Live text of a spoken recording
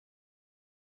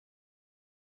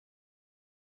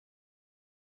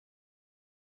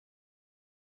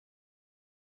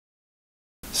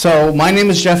So my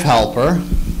name is Jeff Halper,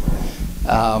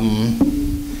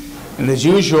 and as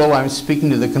usual I'm speaking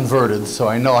to the converted, so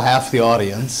I know half the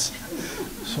audience,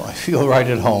 so I feel right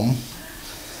at home.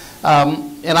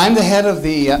 And I'm the head of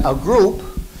a group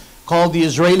called the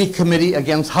Israeli Committee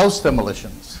Against House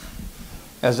Demolitions,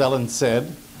 as Ellen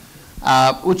said,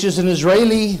 which is an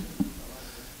Israeli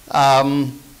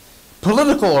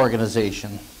political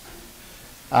organization.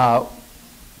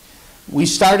 We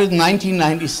started in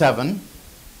 1997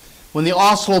 when the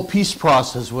Oslo peace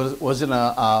process was in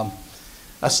a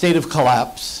state of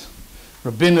collapse.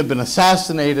 Rabin had been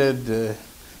assassinated,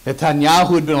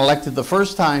 Netanyahu had been elected the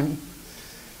first time,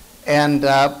 and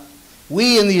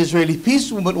we in the Israeli peace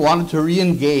movement wanted to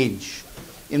re-engage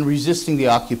in resisting the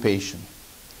occupation.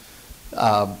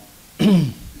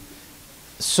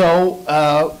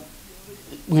 So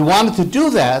we wanted to do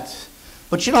that,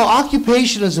 but you know,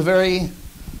 occupation is a very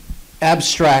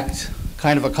abstract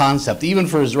kind of a concept, even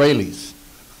for Israelis,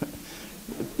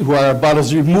 who are about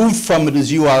as removed from it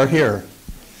as you are here.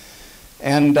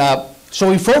 And so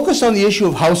we focused on the issue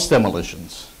of house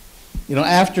demolitions, you know,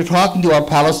 after talking to our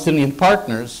Palestinian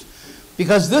partners,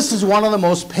 because this is one of the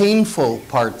most painful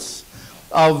parts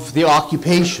of the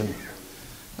occupation.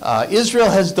 Israel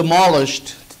has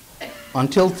demolished,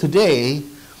 until today,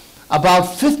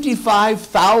 about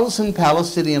 55,000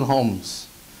 Palestinian homes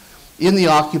in the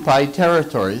occupied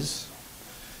territories.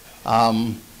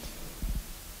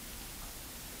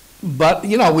 But,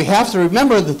 you know, we have to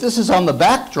remember that this is on the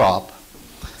backdrop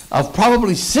of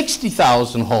probably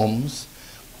 60,000 homes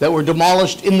that were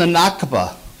demolished in the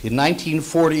Nakba in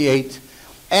 1948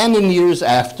 and in years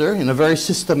after in a very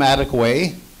systematic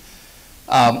way,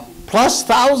 plus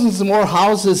thousands more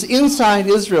houses inside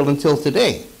Israel until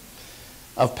today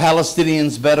of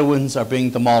Palestinians, Bedouins are being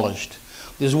demolished.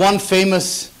 There's one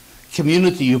famous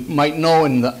community you might know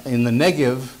in the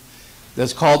Negev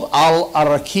that's called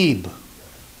Al-Arakib,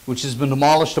 which has been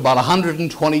demolished about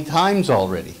 120 times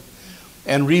already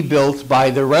and rebuilt by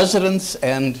the residents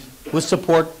and with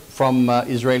support from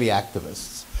Israeli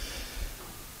activists.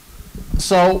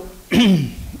 So,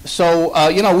 you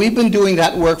know, we've been doing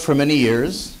that work for many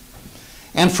years,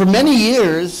 and for many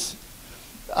years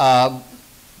the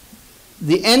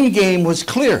end game was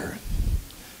clear,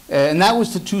 and that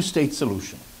was the two-state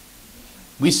solution.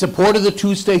 We supported the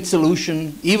two-state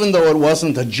solution, even though it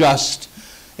wasn't a just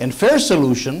and fair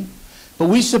solution, but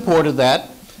we supported that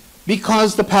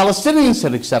because the Palestinians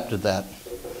had accepted that.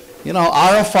 You know,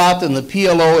 Arafat and the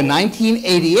PLO in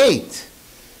 1988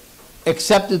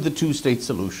 accepted the two-state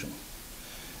solution.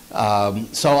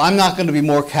 So I'm not going to be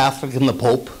more Catholic than the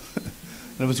Pope.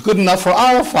 It was good enough for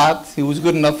Arafat, it was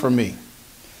good enough for me.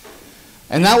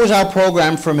 And that was our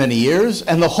program for many years,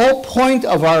 and the whole point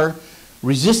of our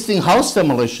resisting house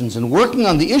demolitions and working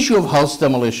on the issue of house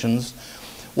demolitions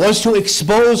was to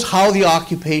expose how the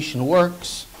occupation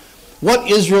works, what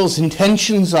Israel's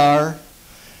intentions are,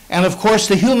 and of course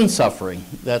the human suffering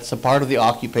that's a part of the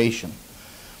occupation.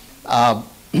 But,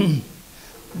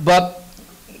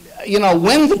 you know,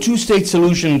 when the two-state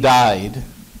solution died,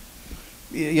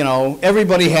 you know,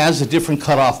 everybody has a different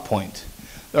cutoff point.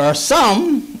 There are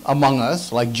some among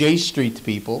us, like J Street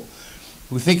people,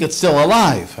 who think it's still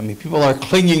alive. I mean, people are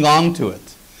clinging on to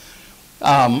it.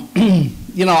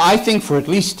 You know, I think for at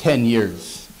least 10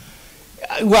 years.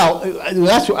 Well,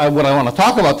 that's what I want to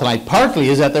talk about tonight, partly,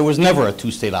 is that there was never a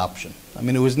two-state option. I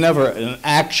mean, it was never an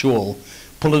actual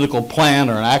political plan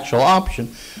or an actual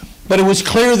option. But it was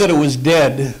clear that it was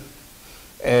dead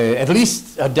at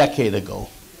least a decade ago.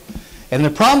 And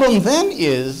the problem then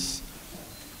is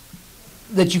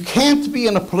that you can't be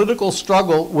in a political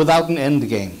struggle without an end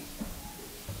game.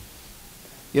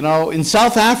 You know, in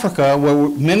South Africa, where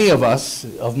many of us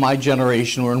of my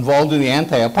generation were involved in the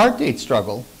anti-apartheid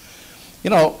struggle, you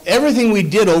know, everything we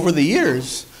did over the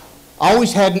years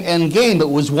always had an end game. It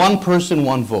was one person,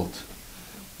 one vote.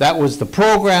 That was the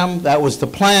program, that was the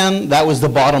plan, that was the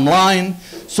bottom line.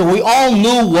 So we all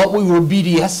knew what we were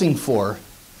BDSing for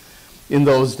in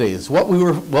those days, what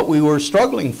we were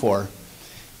struggling for.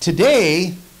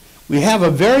 Today, we have a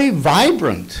very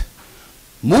vibrant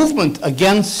movement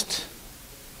against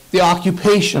the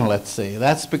occupation, let's say.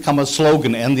 That's become a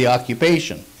slogan, end the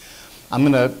occupation. I'm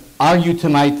going to argue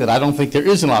tonight that I don't think there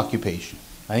is an occupation.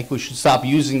 I think we should stop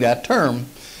using that term.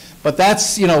 But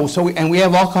that's, you know, so and we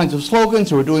have all kinds of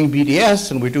slogans. We're doing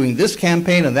BDS, and we're doing this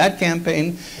campaign and that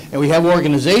campaign, and we have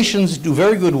organizations that do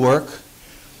very good work,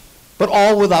 but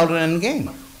all without an end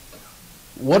game.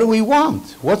 What do we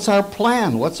want? What's our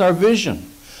plan? What's our vision?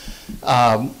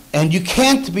 And you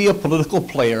can't be a political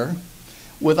player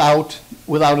without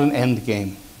an end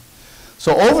game.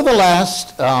 So over the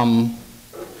last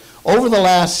over the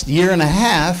last year and a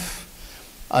half,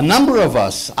 a number of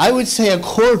us, I would say a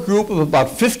core group of about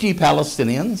 50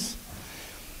 Palestinians,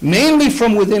 mainly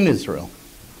from within Israel,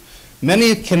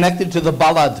 many connected to the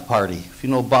Balad party, if you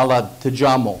know Balad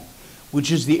Tajamo,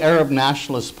 which is the Arab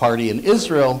nationalist party in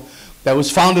Israel that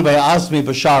was founded by Azmi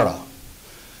Bashara.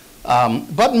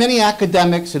 But many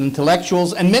academics and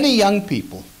intellectuals and many young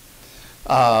people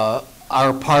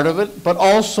are part of it, but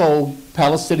also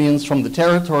Palestinians from the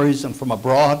territories and from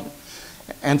abroad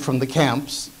and from the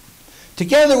camps,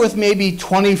 together with maybe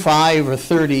 25 or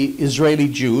 30 Israeli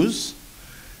Jews.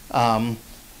 And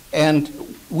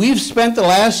we've spent the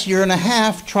last year and a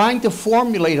half trying to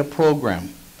formulate a program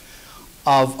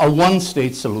of a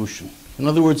one-state solution. In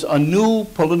other words, a new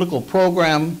political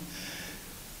program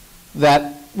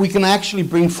that we can actually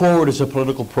bring forward as a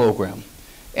political program.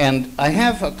 And I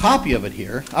have a copy of it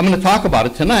here. I'm going to talk about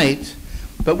it tonight,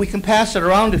 but we can pass it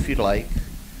around if you'd like.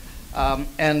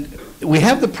 And we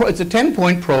have it's a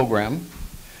 10-point program.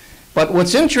 But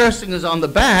what's interesting is on the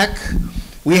back,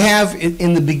 we have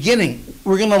in the beginning,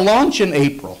 we're going to launch in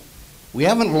April. We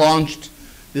haven't launched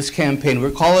this campaign.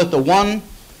 We call it the One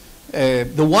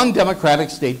Democratic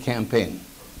State campaign.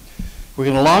 We're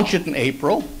going to launch it in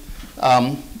April.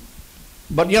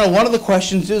 But you know, one of the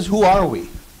questions is, who are we?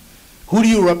 Who do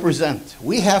you represent?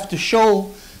 We have to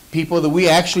show people that we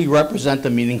actually represent a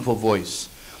meaningful voice.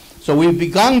 So we've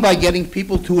begun by getting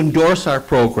people to endorse our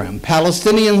program,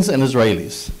 Palestinians and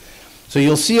Israelis. So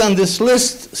you'll see on this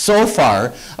list so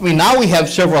far, I mean, now we have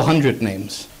several hundred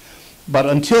names. But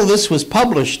until this was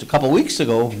published a couple weeks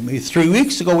ago, maybe 3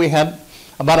 weeks ago, we had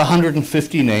about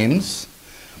 150 names.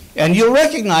 And you'll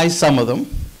recognize some of them,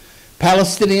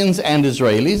 Palestinians and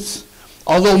Israelis,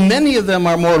 although many of them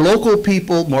are more local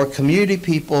people, more community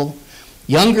people,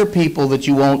 younger people that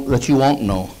you won't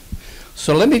know.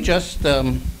 So let me just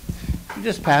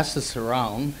pass this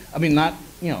around. I mean, not,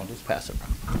 you know, just pass it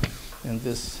around. And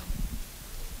this.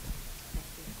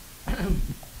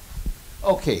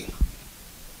 Okay.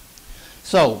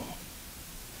 So,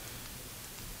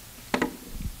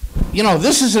 you know,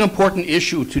 this is an important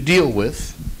issue to deal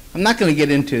with. I'm not going to get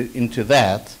into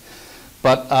that,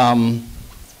 but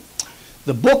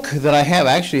the book that I have,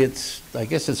 actually, I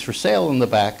guess it's for sale in the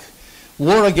back,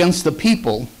 War Against the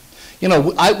People. You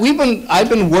know, I've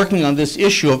been working on this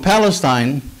issue of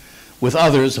Palestine with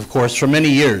others, of course, for many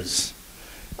years.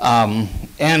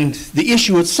 And the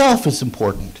issue itself is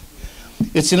important.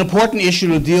 It's an important issue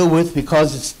to deal with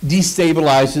because it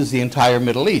destabilizes the entire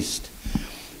Middle East.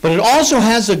 But it also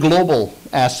has a global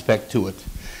aspect to it.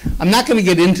 I'm not going to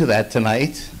get into that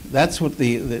tonight. That's what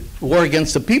the War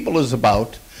Against the People is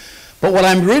about. But what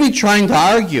I'm really trying to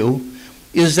argue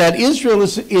is that Israel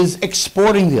is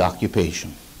exporting the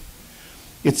occupation.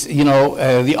 It's, you know,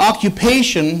 the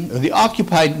occupation, the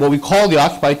occupied, what we call the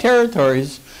occupied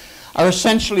territories, are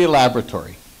essentially a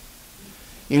laboratory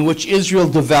in which Israel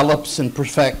develops and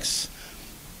perfects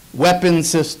weapon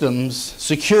systems,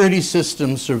 security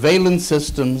systems, surveillance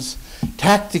systems,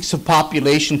 tactics of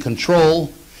population control,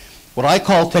 what I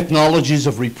call technologies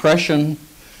of repression.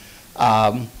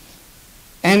 And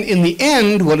in the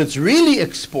end, what it's really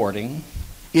exporting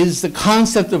is the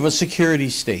concept of a security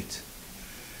state,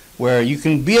 where you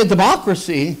can be a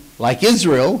democracy, like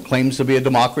Israel claims to be a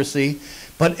democracy,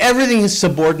 but everything is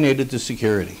subordinated to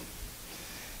security.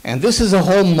 And this is a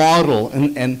whole model,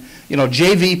 and you know,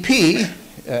 JVP,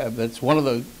 that's one of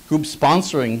the groups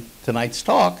sponsoring tonight's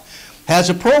talk, has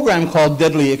a program called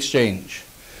Deadly Exchange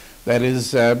that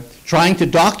is trying to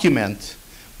document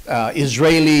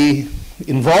Israeli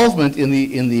involvement in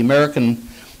the American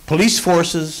police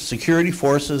forces, security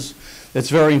forces. That's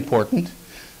very important.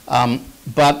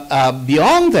 But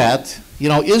beyond that, you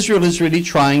know, Israel is really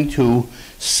trying to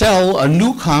sell a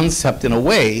new concept in a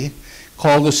way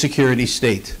called the security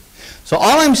state. So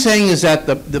all I'm saying is that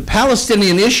the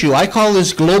Palestinian issue, I call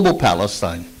this global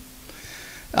Palestine.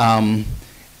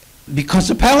 Because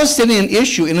the Palestinian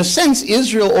issue, in a sense,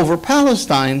 Israel over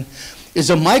Palestine, is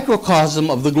a microcosm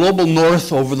of the global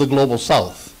north over the global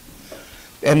south.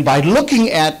 And by looking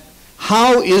at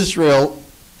how Israel,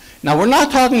 now we're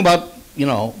not talking about, you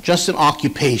know, just an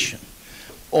occupation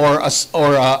or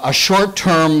a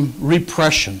short-term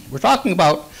repression. We're talking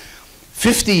about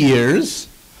 50 years,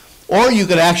 or you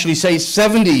could actually say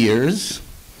 70 years,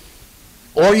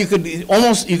 or you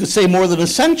could say more than a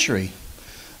century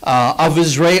of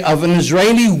an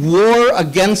Israeli war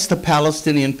against the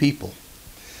Palestinian people.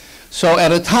 So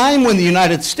at a time when the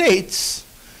United States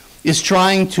is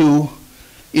trying to,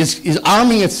 is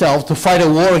arming itself to fight a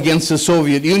war against the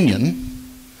Soviet Union,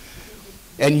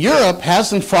 and Europe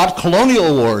hasn't fought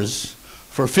colonial wars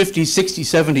for 50, 60,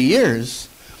 70 years,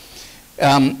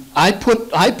 I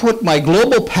put my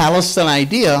global Palestine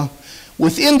idea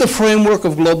within the framework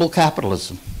of global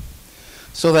capitalism.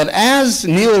 So that as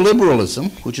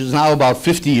neoliberalism, which is now about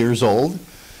 50 years old,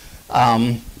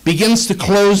 begins to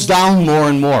close down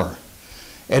more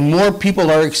and more people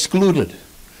are excluded,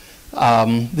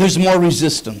 there's more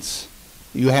resistance.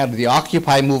 You have the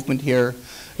Occupy movement here.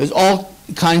 There's all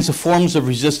kinds of forms of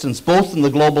resistance, both in the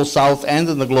global south and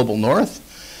in the global north.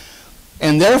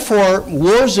 And therefore,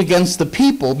 wars against the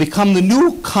people become the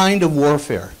new kind of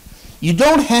warfare. You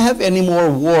don't have any more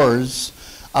wars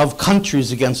of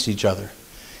countries against each other,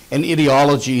 and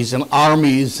ideologies and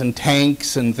armies and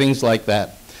tanks and things like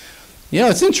that. You know,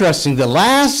 it's interesting. The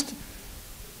last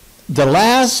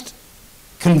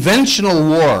conventional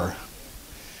war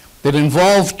that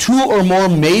involved two or more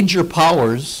major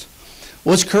powers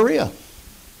was Korea.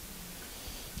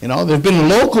 You know, there have been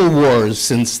local wars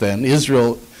since then.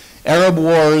 Arab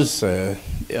wars, the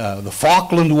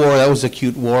Falkland War, that was a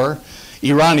cute war,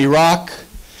 Iran, Iraq,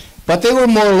 but they were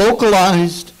more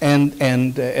localized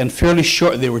and fairly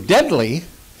short. They were deadly,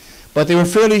 but they were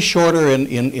fairly shorter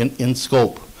in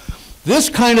scope. This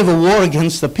kind of a war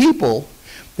against the people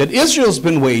that Israel's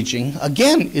been waging,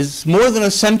 again, is more than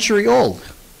a century old.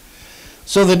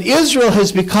 So that Israel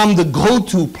has become the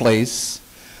go-to place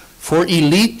for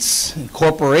elites,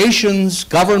 corporations,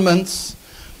 governments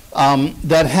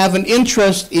that have an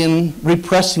interest in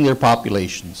repressing their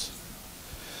populations.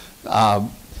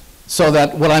 So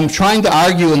that what I'm trying to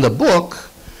argue in the book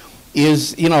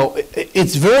is, you know,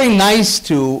 it's very nice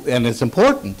to, and it's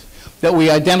important, that we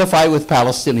identify with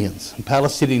Palestinians and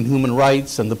Palestinian human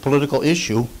rights and the political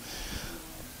issue,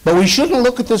 but we shouldn't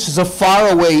look at this as a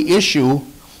faraway issue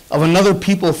of another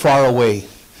people far away,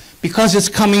 because it's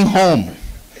coming home.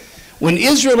 When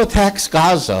Israel attacks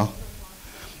Gaza,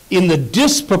 in the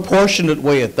disproportionate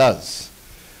way it does,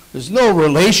 there's no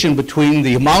relation between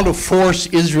the amount of force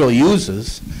Israel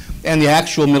uses and the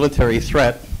actual military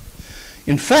threat.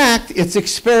 In fact, it's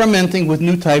experimenting with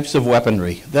new types of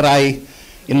weaponry that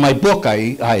in my book,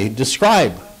 I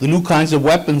describe the new kinds of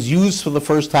weapons used for the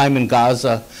first time in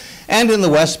Gaza and in the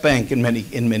West Bank in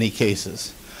many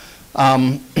cases.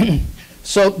 But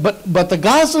the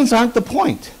Gazans aren't the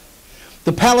point.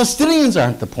 The Palestinians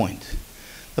aren't the point.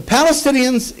 The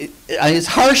Palestinians, it's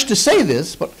harsh to say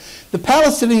this, but the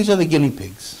Palestinians are the guinea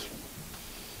pigs.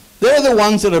 They're the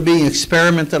ones that are being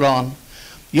experimented on.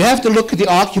 You have to look at the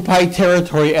occupied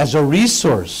territory as a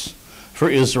resource for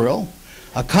Israel,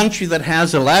 a country that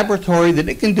has a laboratory that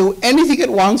it can do anything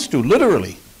it wants to,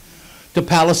 literally, to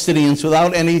Palestinians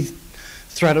without any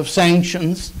threat of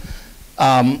sanctions,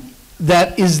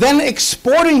 that is then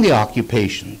exporting the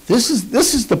occupation. This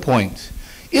is the point.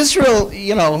 Israel,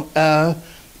 you know,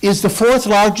 is the fourth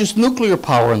largest nuclear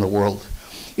power in the world.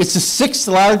 It's the sixth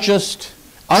largest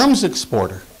arms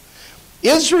exporter.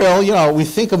 Israel, you know, we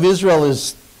think of Israel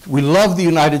as, we love the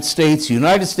United States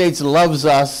loves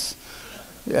us.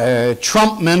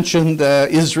 Trump mentioned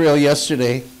Israel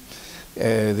yesterday.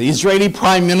 The Israeli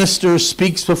Prime Minister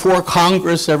speaks before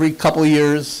Congress every couple of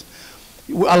years.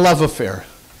 A love affair.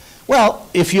 Well,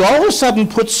 if you all of a sudden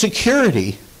put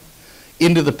security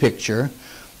into the picture,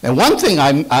 and one thing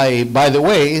by the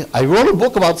way, I wrote a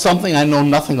book about something I know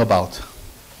nothing about.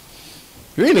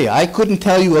 Really, I couldn't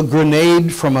tell you a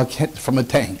grenade from a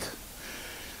tank.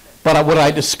 But what I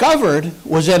discovered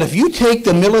was that if you take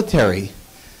the military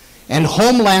and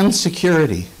homeland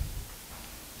security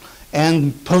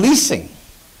and policing,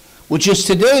 which is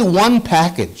today one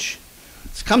package,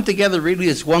 it's come together really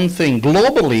as one thing.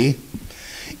 Globally,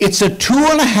 it's a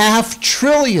 $2.5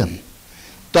 trillion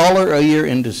a year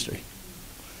industry.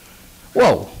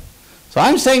 Whoa. So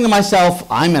I'm saying to myself,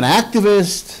 I'm an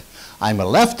activist, I'm a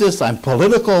leftist, I'm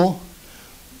political,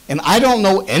 and I don't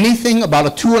know anything about a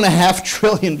 $2.5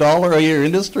 trillion a year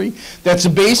industry that's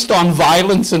based on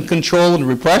violence and control and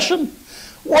repression?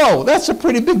 Whoa, that's a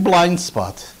pretty big blind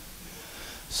spot.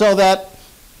 So that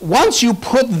once you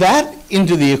put that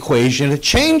into the equation, it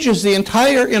changes the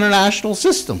entire international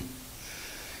system.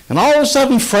 And all of a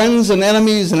sudden, friends and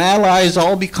enemies and allies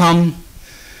all become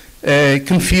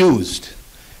confused.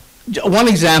 One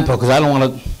example, because I don't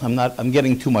want to, I'm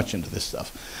getting too much into this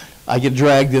stuff. I get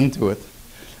dragged into it.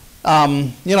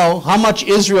 You know, how much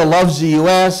Israel loves the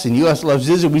U.S. and U.S. loves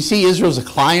Israel. We see Israel as a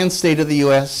client state of the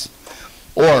U.S.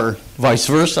 or vice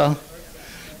versa.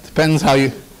 Depends how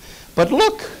you, but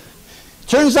look,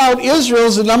 turns out Israel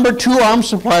is the #2 arms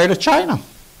supplier to China.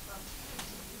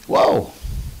 Whoa.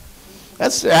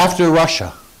 That's after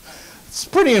Russia. It's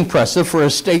pretty impressive for a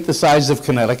state the size of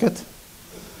Connecticut,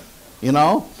 you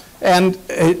know? And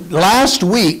last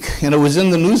week, and it was in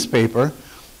the newspaper,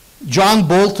 John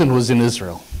Bolton was in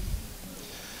Israel.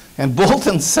 And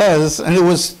Bolton says, and it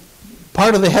was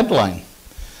part of the headline,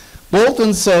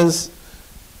 Bolton says,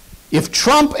 if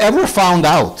Trump ever found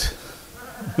out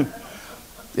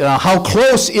how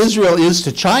close Israel is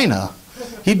to China,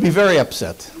 he'd be very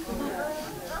upset.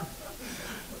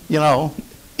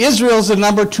 Israel's the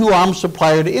 #2 arms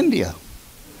supplier to India.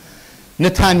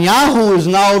 Netanyahu is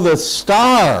now the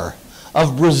star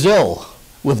of Brazil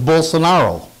with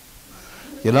Bolsonaro,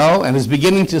 and is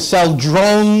beginning to sell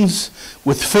drones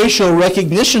with facial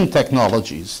recognition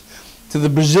technologies to the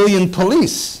Brazilian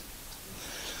police.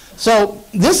 So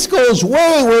this goes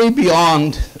way, way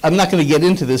beyond, I'm not going to get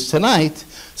into this tonight,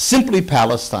 simply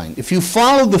Palestine. If you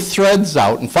follow the threads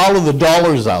out and follow the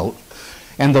dollars out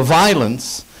and the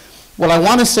violence, what I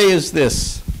want to say is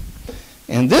this,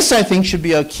 and this I think should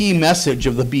be a key message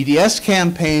of the BDS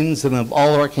campaigns and of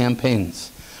all of our campaigns,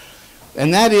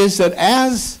 and that is that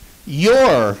as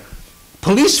your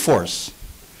police force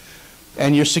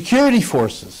and your security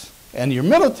forces and your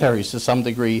militaries to some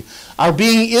degree are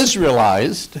being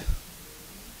Israelized,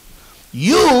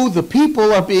 you, the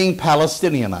people, are being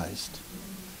Palestinianized.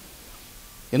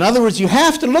 In other words, you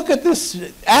have to look at this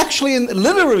actually and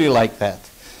literally like that.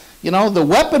 The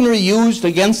weaponry used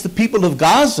against the people of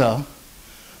Gaza,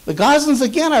 the Gazans,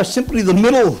 again, are simply the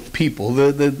middle people,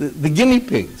 the guinea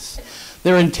pigs.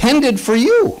 They're intended for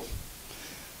you.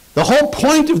 The whole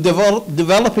point of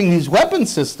developing these weapon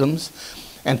systems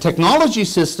and technology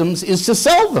systems is to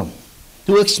sell them,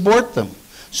 to export them.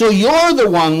 So you're the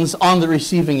ones on the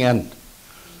receiving end,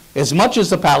 as much as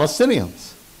the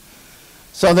Palestinians.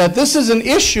 So that this is an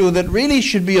issue that really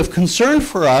should be of concern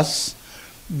for us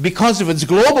because of its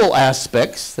global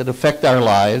aspects that affect our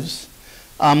lives,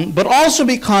 but also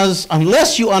because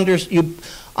unless you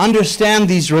understand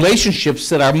these relationships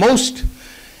that are most,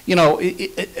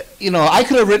 I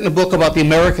could have written a book about the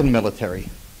American military,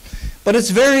 but it's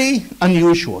very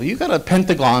unusual. You've got a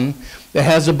Pentagon that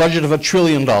has a budget of $1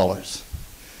 trillion.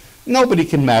 Nobody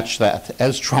can match that,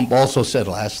 as Trump also said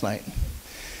last night.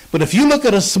 But if you look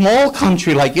at a small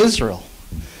country like Israel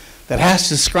that has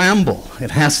to scramble,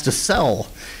 it has to sell,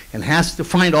 and has to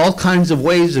find all kinds of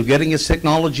ways of getting its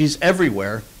technologies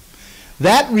everywhere,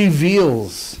 that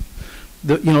reveals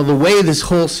the way this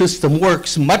whole system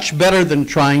works much better than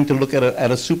trying to look at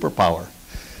a superpower.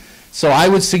 So I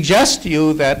would suggest to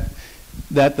you that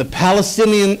the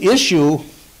Palestinian issue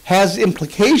has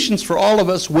implications for all of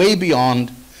us way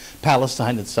beyond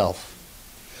Palestine itself.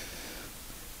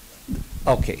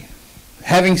 Okay,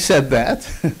 having said that,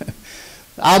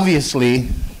 obviously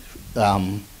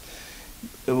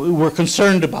we're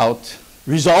concerned about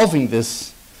resolving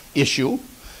this issue,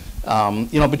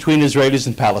 between Israelis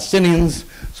and Palestinians.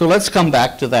 So let's come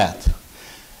back to that.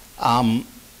 And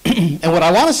what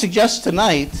I want to suggest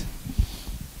tonight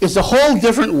is a whole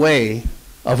different way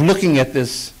of looking at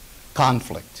this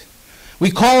conflict. We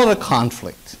call it a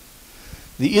conflict.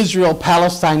 The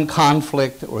Israel-Palestine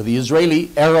conflict or the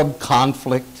Israeli-Arab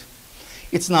conflict.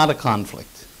 It's not a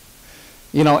conflict.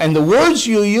 And the words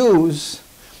you use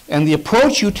and the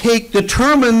approach you take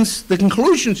determines the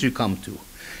conclusions you come to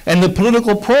and the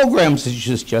political programs that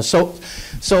you suggest.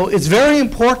 So it's very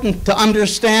important to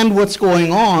understand what's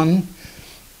going on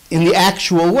in the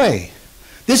actual way.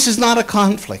 This is not a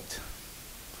conflict.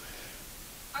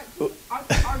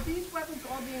 Are these weapons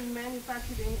all being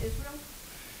manufactured in Israel?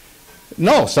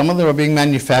 No, some of them are being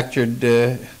manufactured.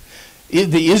 The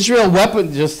Israel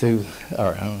weapon,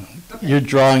 you're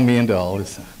drawing me into all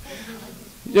this.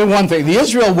 One thing, the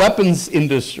Israel weapons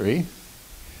industry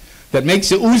that makes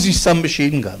the Uzi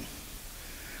submachine gun,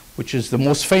 which is the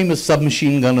most famous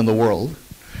submachine gun in the world.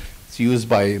 It's used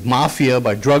by mafia,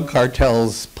 by drug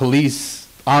cartels, police,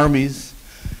 armies.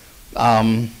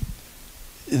 The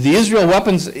Israel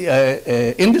weapons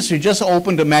industry just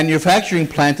opened a manufacturing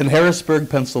plant in Harrisburg,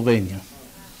 Pennsylvania.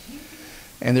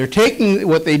 And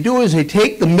what they do is they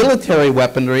take the military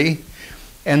weaponry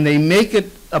and they make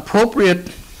it appropriate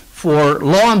for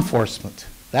law enforcement.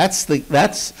 That's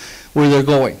where they're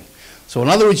going. So in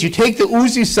other words, you take the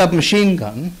Uzi submachine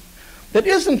gun, that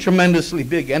isn't tremendously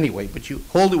big anyway, but you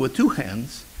hold it with two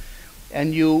hands,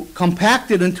 and you compact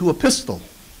it into a pistol.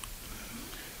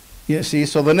 You see,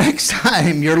 so the next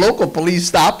time your local police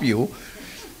stop you,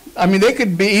 they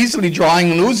could be easily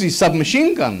drawing an Uzi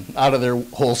submachine gun out of their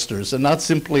holsters and not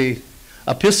simply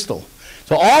a pistol.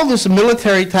 So all this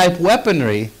military-type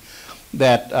weaponry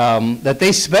that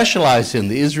they specialize in,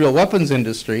 the Israel weapons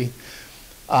industry,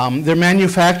 they're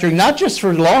manufacturing not just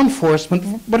for law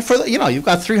enforcement, but for, you've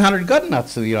got 300 gun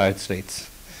nuts in the United States.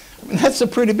 That's a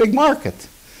pretty big market.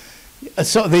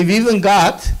 So they've even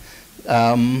got,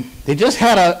 they just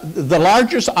had the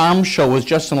largest arms show was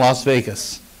just in Las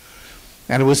Vegas.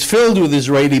 And it was filled with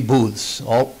Israeli booths.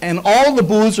 And all the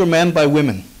booths were manned by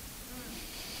women.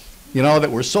 You know,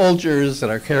 that were soldiers, that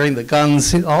are carrying the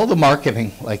guns, all the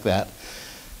marketing like that.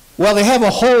 Well, they have a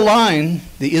whole line,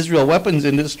 the Israel weapons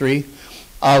industry,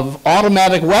 of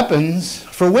automatic weapons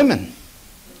for women.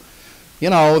 You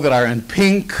know, that are in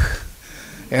pink,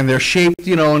 and they're shaped,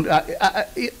 you know.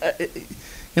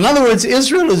 In other words,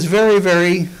 Israel is very,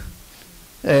 very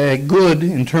good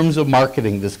in terms of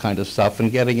marketing this kind of stuff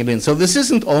and getting it in. So this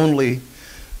isn't only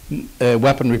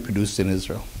weaponry produced in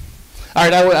Israel. All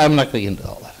right, I'm not going to get into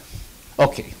all that.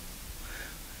 Okay.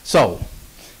 So,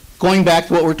 going back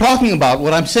to what we're talking about,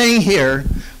 what I'm saying here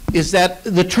is that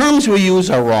the terms we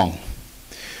use are wrong.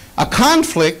 A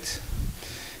conflict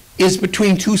is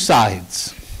between two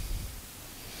sides,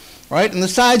 right? And the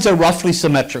sides are roughly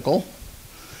symmetrical,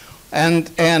 and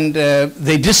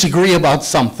they disagree about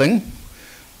something.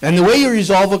 And the way you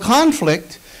resolve a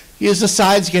conflict is the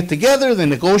sides get together, they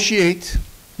negotiate,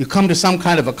 you come to some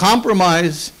kind of a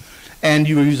compromise, and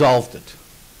you resolved it.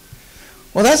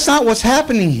 Well, that's not what's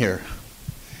happening here.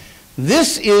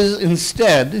 This is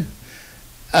instead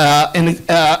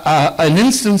an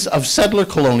instance of settler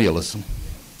colonialism,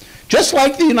 just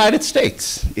like the United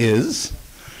States is,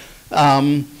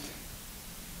 but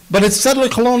it's settler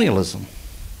colonialism.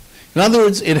 In other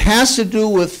words, it has to do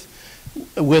with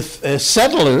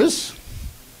settlers,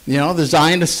 you know, the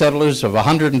Zionist settlers of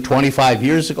 125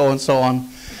 years ago and so on,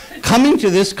 coming to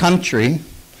this country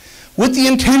with the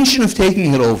intention of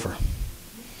taking it over.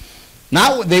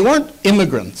 Now, they weren't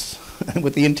immigrants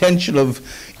with the intention of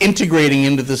integrating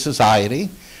into the society.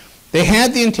 They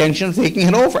had the intention of taking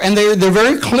it over, and they're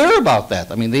very clear about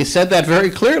that. I mean, they said that very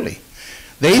clearly.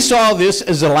 They saw this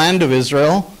as the land of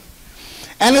Israel,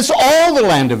 and it's all the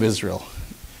land of Israel.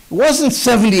 It wasn't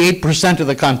 78% of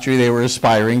the country they were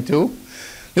aspiring to.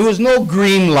 There was no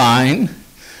green line.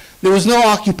 There was no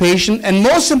occupation, and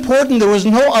most important, there was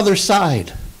no other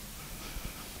side.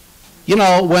 You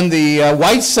know, when the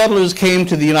white settlers came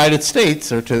to the United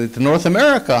States or to North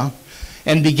America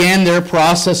and began their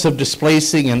process of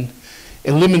displacing and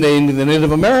eliminating the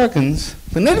Native Americans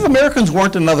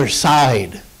weren't another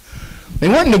side. They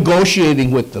weren't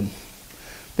negotiating with them.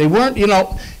 They weren't, you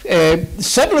know,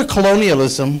 settler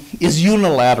colonialism is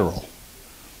unilateral.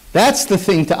 That's the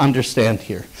thing to understand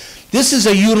here. This is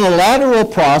a unilateral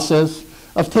process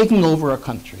of taking over a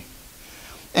country.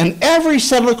 And every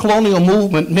settler colonial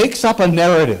movement makes up a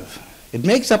narrative. It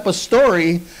makes up a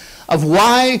story of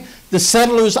why the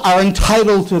settlers are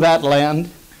entitled to that land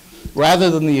rather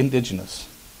than the indigenous.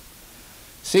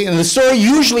 See, and the story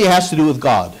usually has to do with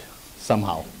God,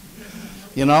 somehow.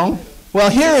 You know? Well,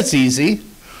 here it's easy.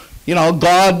 You know,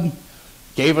 God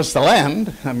gave us the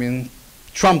land. I mean,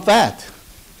 trump that.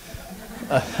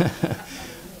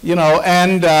 You know,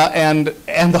 and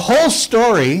the whole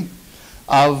story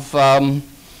of,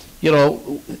 you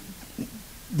know,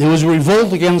 there was a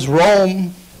revolt against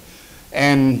Rome,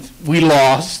 and we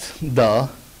lost,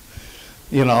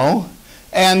 you know,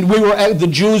 and the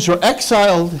Jews were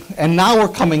exiled, and now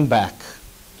we're coming back.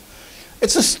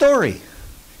 It's a story.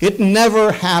 It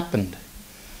never happened.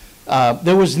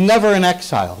 There was never an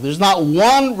exile. There's not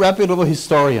one reputable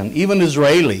historian, even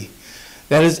Israeli,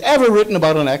 that has ever written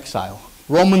about an exile.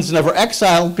 Romans never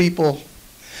exiled people.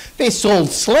 They sold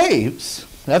slaves,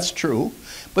 that's true,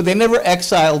 but they never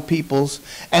exiled peoples.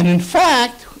 And in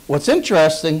fact, what's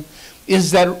interesting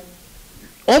is that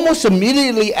almost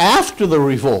immediately after the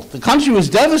revolt, the country was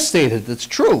devastated, that's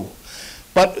true,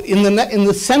 but in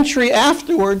the century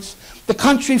afterwards, the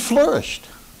country flourished.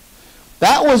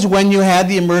 That was when you had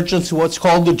the emergence of what's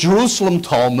called the Jerusalem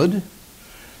Talmud,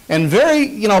 and very,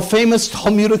 you know, famous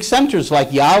Talmudic centers like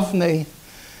Yavne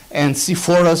and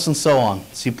Sepphoris and so on,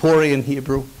 Sippori in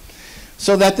Hebrew.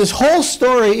 So that this whole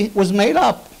story was made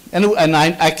up. And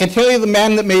I can tell you the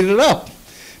man that made it up,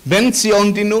 Ben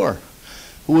Zion Dinur,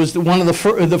 who was one of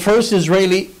the first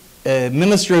Israeli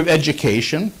minister of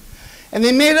education. And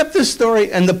they made up this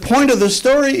story, and the point of the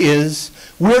story is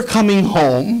we're coming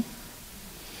home,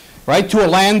 right, to a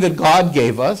land that God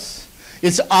gave us.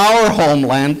 It's our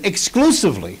homeland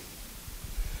exclusively.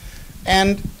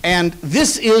 And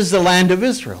this is the land of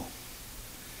Israel.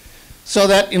 So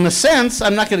that, in a sense,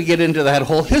 I'm not going to get into that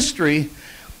whole history,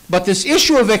 but this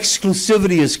issue of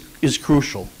exclusivity is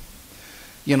crucial,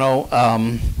 you know,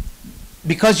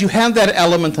 because you have that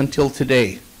element until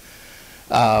today.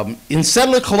 In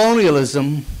settler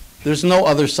colonialism, there's no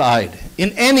other side.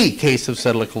 In any case of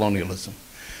settler colonialism,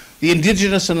 the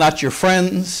indigenous are not your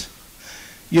friends.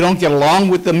 You don't get along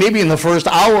with them. Maybe in the first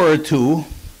hour or two,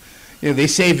 you know, they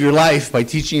save your life by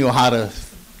teaching you how to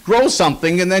grow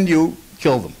something, and then you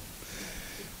kill them.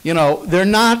 You know, there's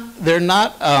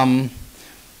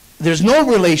no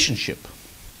relationship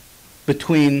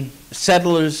between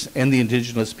settlers and the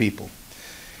indigenous people.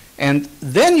 And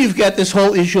then you've got this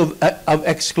whole issue of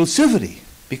exclusivity,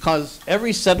 because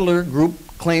every settler group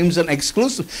claims an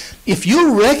exclusive. If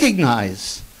you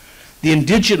recognize the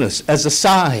indigenous as a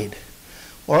side,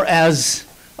 or as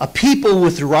a people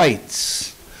with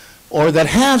rights, or that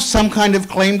have some kind of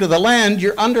claim to the land,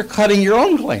 you're undercutting your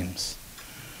own claims.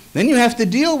 Then you have to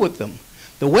deal with them.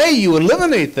 The way you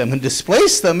eliminate them and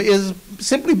displace them is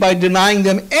simply by denying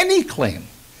them any claim,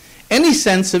 any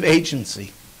sense of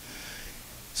agency.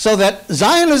 So that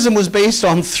Zionism was based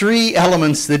on three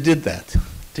elements that did that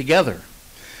together.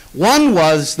 One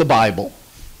was the Bible.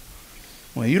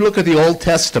 When you look at the Old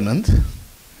Testament,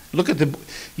 look at the,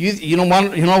 you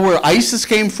know where ISIS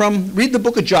came from? Read the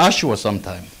book of Joshua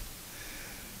sometime.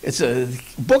 It's a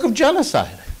book of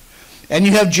genocide. And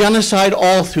you have genocide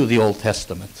all through the Old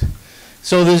Testament.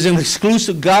 So there's an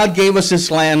exclusive, God gave us this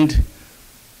land,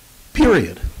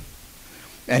 period.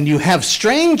 And you have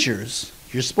strangers.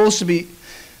 You're supposed to be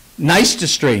nice to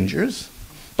strangers,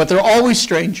 but they're always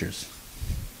strangers.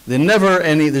 There's never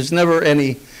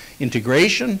any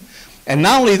integration. And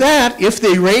not only that, if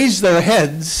they raise their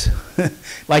heads,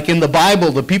 like in the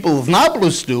Bible, the people of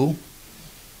Nablus do,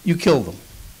 you kill them.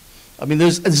 I mean,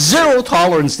 there's zero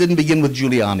tolerance, didn't begin with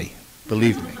Giuliani,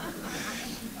 believe me.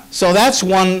 So that's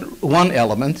one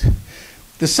element.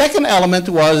 The second element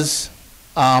was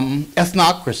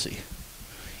ethnocracy.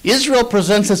 Israel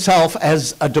presents itself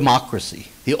as a democracy,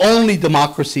 the only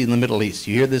democracy in the Middle East.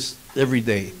 You hear this every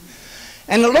day.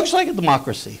 And it looks like a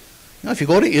democracy. You know, if you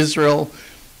go to Israel,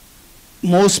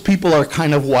 most people are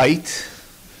kind of white.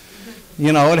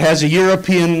 You know, it has a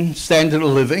European standard of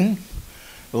living.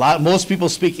 Most people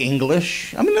speak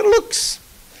English. I mean, it looks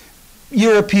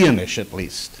Europeanish at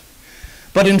least.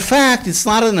 But in fact, it's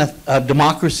not a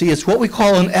democracy, it's what we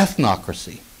call an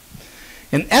ethnocracy.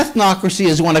 An ethnocracy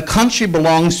is when a country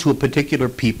belongs to a particular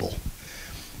people.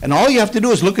 And all you have to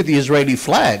do is look at the Israeli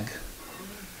flag,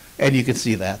 and you can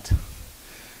see that.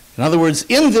 In other words,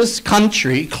 in this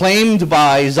country claimed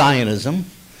by Zionism,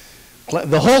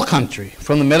 the whole country,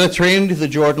 from the Mediterranean to the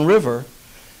Jordan River,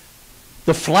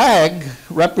 the flag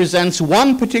represents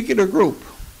one particular group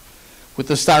with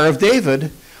the Star of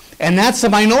David, and that's a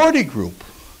minority group.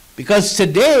 Because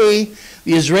today,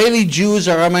 the Israeli Jews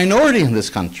are a minority in this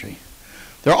country.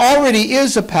 There already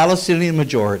is a Palestinian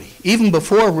majority, even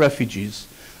before refugees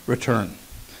return.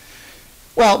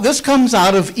 Well, this comes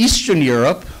out of Eastern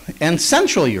Europe and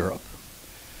Central Europe.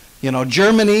 You know,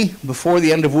 Germany before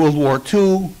the end of World War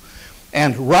II,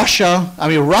 and Russia,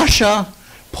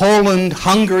 Poland,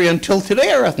 Hungary, until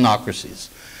today are ethnocracies.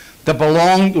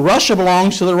 Russia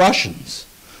belongs to the Russians.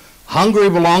 Hungary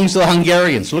belongs to the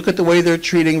Hungarians. Look at the way they're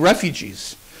treating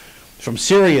refugees from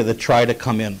Syria that try to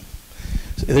come in.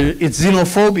 It's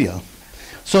xenophobia.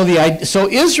 So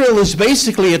Israel is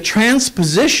basically a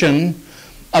transposition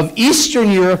of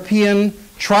Eastern European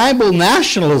tribal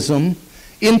nationalism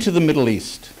into the Middle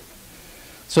East.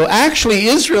 So actually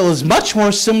Israel is much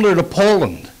more similar to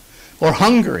Poland or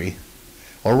Hungary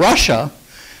or Russia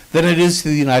than it is to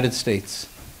the United States.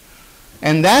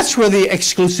 And that's where the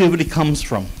exclusivity comes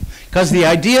from. Because the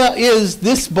idea is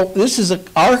this is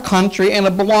our country and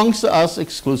it belongs to us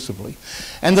exclusively.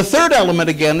 And the third element,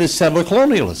 again, is settler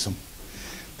colonialism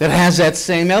that has that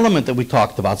same element that we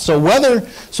talked about. So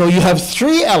you have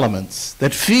three elements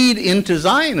that feed into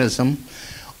Zionism,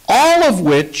 all of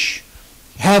which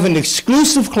have an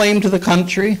exclusive claim to the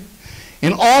country,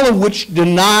 and all of which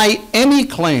deny any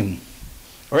claim,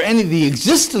 or the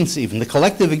existence even, the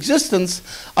collective existence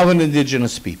of an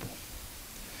indigenous people.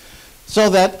 So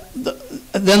that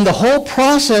then the whole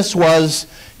process was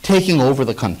taking over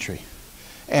the country.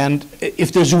 And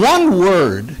if there's one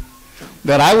word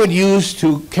that I would use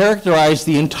to characterize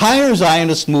the entire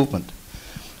Zionist movement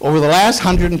over the last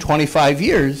 125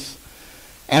 years,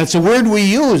 and it's a word we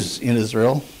use in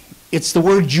Israel, it's the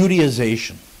word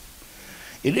Judaization.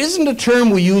 It isn't a term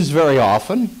we use very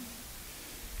often.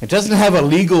 It doesn't have a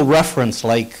legal reference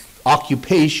like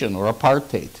occupation or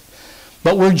apartheid.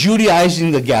 But we're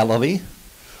Judaizing the Galilee.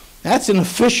 That's an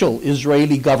official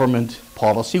Israeli government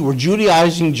policy. We're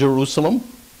Judaizing Jerusalem.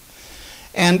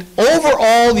 And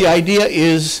overall, the idea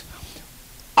is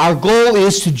our goal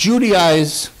is to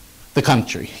Judaize the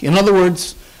country. In other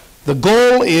words, the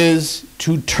goal is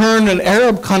to turn an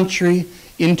Arab country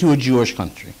into a Jewish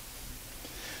country,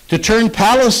 to turn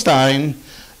Palestine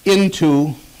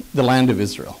into the land of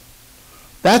Israel.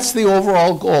 That's the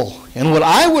overall goal. And what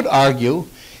I would argue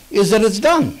is that it's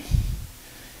done.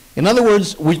 In other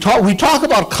words, we talk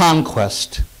about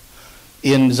conquest,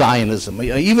 in Zionism.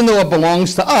 Even though it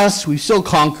belongs to us, we still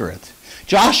conquer it.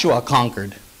 Joshua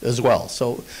conquered as well.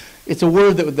 So it's a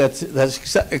word that's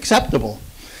acceptable.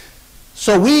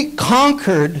 So we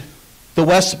conquered the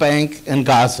West Bank and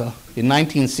Gaza in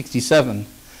 1967,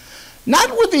 not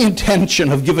with the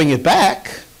intention of giving it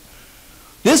back.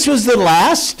 This was the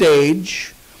last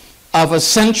stage of a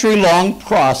century-long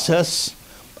process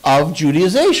of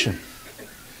Judaization.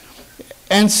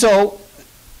 And so,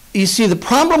 you see, the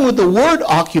problem with the word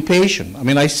occupation, I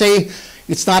mean, I say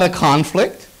it's not a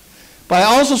conflict, but I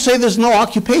also say there's no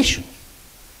occupation.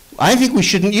 I think we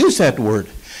shouldn't use that word.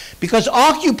 Because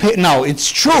now, it's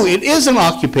true, it is an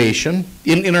occupation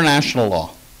in international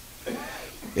law.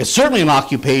 It's certainly an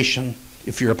occupation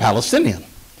if you're a Palestinian.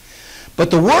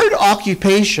 But the word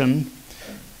occupation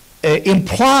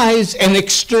implies an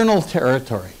external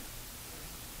territory.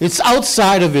 It's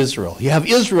outside of Israel. You have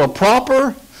Israel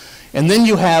proper, and then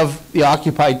you have the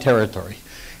occupied territory,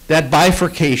 that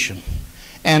bifurcation.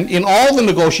 And in all the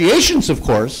negotiations, of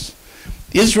course,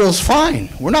 Israel's fine.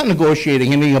 We're not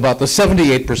negotiating anything about the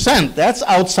 78%. That's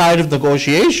outside of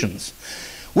negotiations.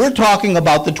 We're talking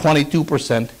about the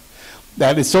 22%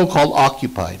 that is so-called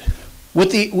occupied.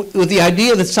 With the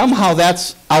idea that somehow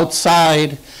that's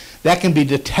outside, that can be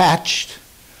detached,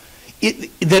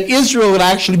 that Israel would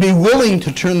actually be willing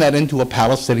to turn that into a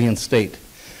Palestinian state.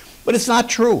 But it's not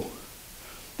true.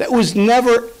 That was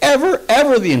never, ever,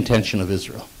 ever the intention of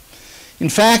Israel. In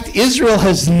fact, Israel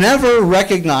has never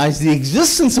recognized the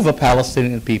existence of a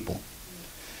Palestinian people,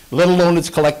 let alone its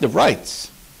collective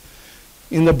rights.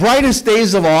 In the brightest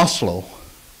days of Oslo,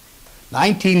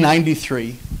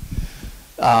 1993,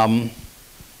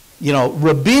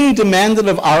 Rabin demanded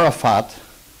of Arafat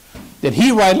that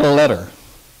he write a letter.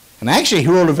 And actually, he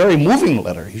wrote a very moving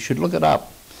letter. You should look it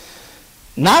up.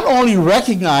 Not only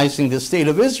recognizing the state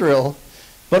of Israel,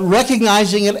 but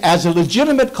recognizing it as a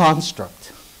legitimate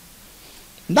construct.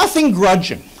 Nothing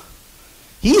grudging.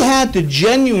 He had to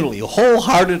genuinely,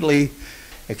 wholeheartedly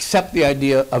accept the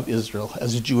idea of Israel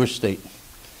as a Jewish state,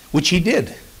 which he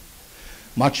did,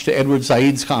 much to Edward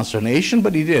Said's consternation,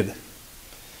 but he did.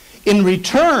 In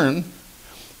return,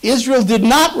 Israel did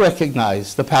not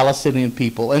recognize the Palestinian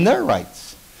people and their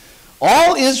rights.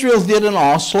 All Israel did in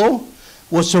Oslo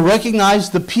was to recognize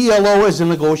the PLO as a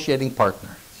negotiating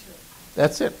partner.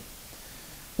 That's it.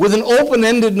 With an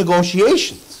open-ended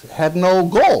negotiations. It had no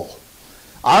goal.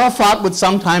 Arafat would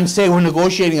sometimes say we're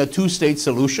negotiating a two-state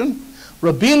solution.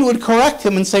 Rabin would correct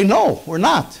him and say, no, we're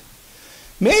not.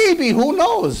 Maybe, who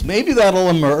knows? Maybe that'll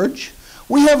emerge.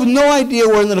 We have no idea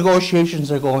where the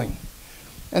negotiations are going.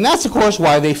 And that's, of course,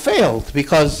 why they failed.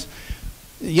 Because,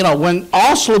 when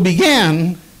Oslo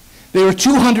began, there were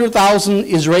 200,000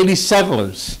 Israeli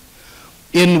settlers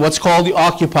in what's called the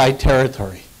occupied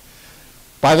territory.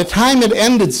 By the time it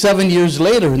ended 7 years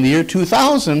later, in the year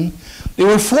 2000, there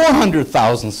were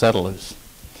 400,000 settlers.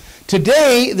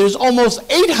 Today, there's almost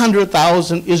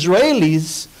 800,000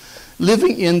 Israelis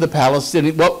living in the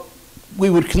Palestinian, what we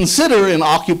would consider an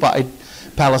occupied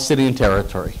Palestinian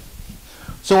territory.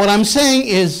 So what I'm saying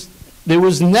is there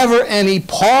was never any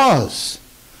pause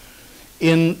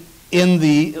in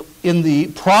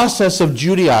the process of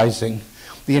Judaizing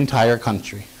the entire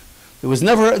country. There was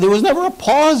never a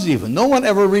pause even. No one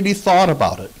ever really thought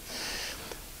about it.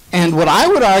 And what I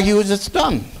would argue is it's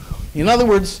done. In other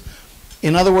words,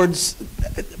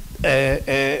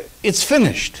 it's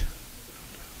finished.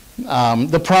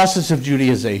 The process of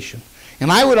Judaization.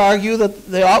 And I would argue that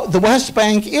the West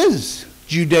Bank is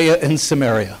Judea and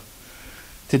Samaria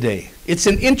today. It's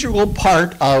an integral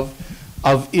part of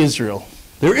Israel.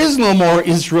 There is no more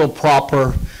Israel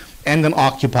proper and an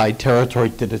occupied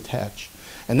territory to detach.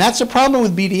 And that's a problem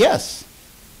with BDS.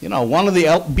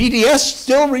 BDS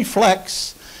still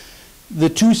reflects the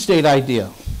two-state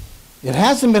idea. It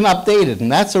hasn't been updated,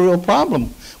 and that's a real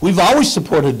problem. We've always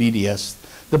supported BDS,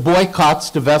 the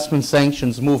boycotts, divestment,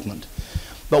 sanctions movement.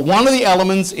 But one of the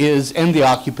elements is end the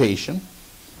occupation,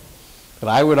 that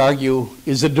I would argue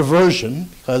is a diversion,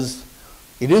 because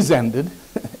it is ended,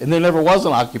 and there never was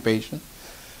an occupation.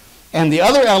 And the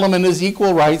other element is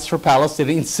equal rights for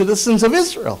Palestinian citizens of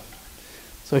Israel.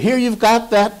 So here you've got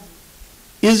that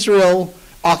Israel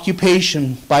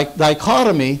occupation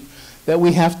dichotomy that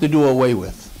we have to do away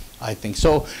with, I think.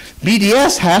 So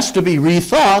BDS has to be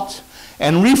rethought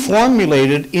and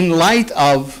reformulated in light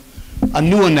of a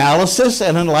new analysis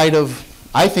and in light of,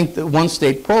 I think, the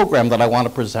one-state program that I want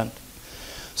to present.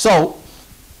 So,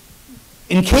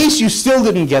 in case you still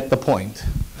didn't get the point,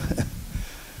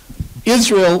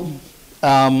 Israel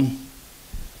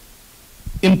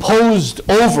imposed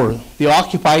over the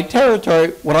occupied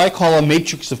territory what I call a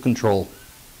matrix of control.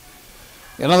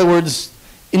 In other words,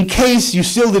 in case you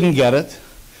still didn't get it,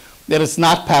 that it's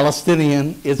not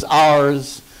Palestinian, it's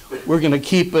ours, we're going to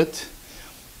keep it.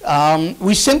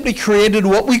 We simply created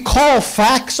what we call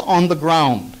facts on the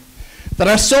ground that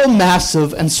are so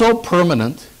massive and so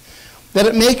permanent that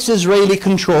it makes Israeli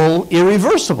control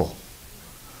irreversible.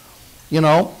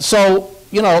 So,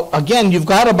 again, you've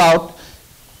got about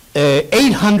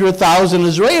 800,000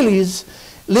 Israelis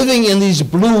living in these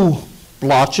blue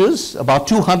blotches, about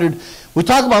 200. We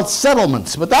talk about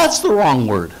settlements, but that's the wrong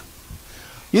word.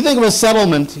 You think of a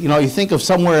settlement, you think of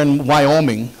somewhere in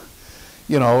Wyoming,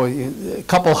 a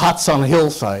couple huts on a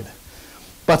hillside.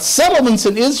 But settlements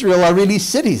in Israel are really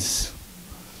cities.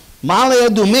 Ma'ale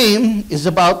Adumim is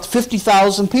about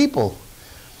 50,000 people.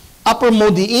 Upper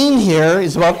Modi'in here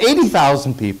is about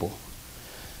 80,000 people.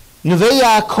 Neve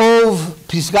Yaakov,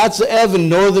 Pisgat Ze'ev in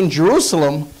northern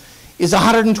Jerusalem is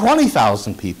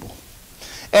 120,000 people.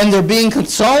 And they're being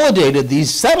consolidated, these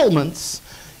settlements,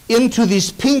 into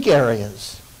these pink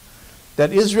areas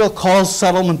that Israel calls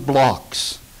settlement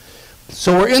blocks.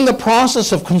 So we're in the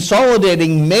process of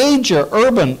consolidating major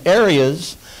urban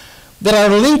areas that are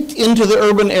linked into the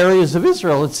urban areas of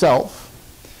Israel itself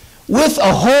with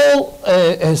a whole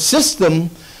system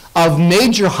of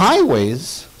major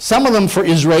highways, some of them for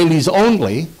Israelis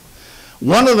only.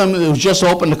 One of them was just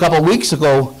opened a couple of weeks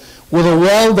ago with a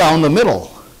wall down the middle,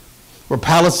 where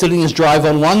Palestinians drive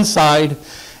on one side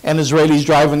and Israelis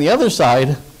drive on the other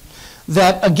side,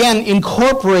 that again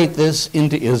incorporate this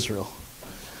into Israel.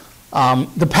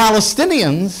 The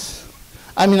Palestinians,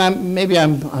 maybe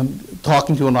I'm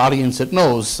talking to an audience that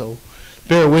knows, so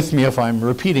bear with me if I'm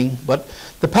repeating, but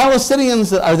the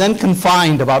Palestinians are then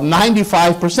confined, about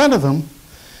 95% of them,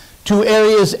 to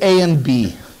areas A and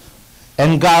B,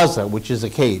 and Gaza, which is a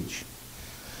cage.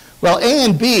 Well,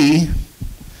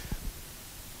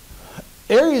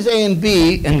 areas A and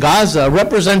B in Gaza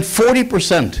represent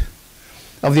 40%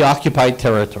 of the occupied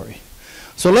territory.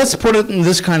 So let's put it in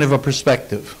this kind of a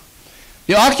perspective.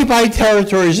 The occupied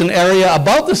territory is an area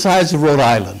about the size of Rhode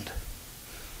Island,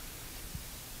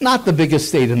 not the biggest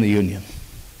state in the Union.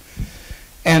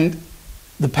 And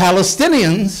the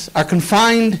Palestinians are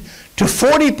confined to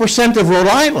 40% of Rhode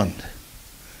Island.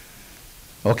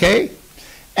 Okay?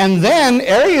 And then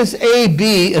areas A,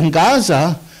 B in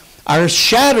Gaza are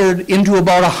shattered into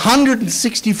about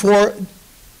 164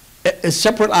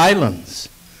 separate islands.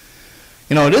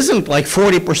 It isn't like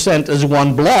 40% as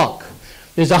one block.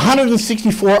 There's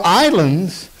 164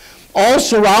 islands, all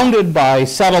surrounded by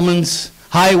settlements,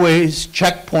 highways,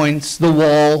 checkpoints, the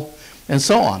wall, and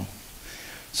so on.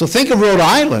 So think of Rhode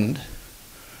Island,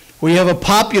 where you have a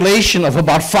population of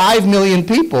about 5 million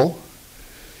people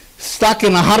stuck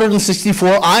in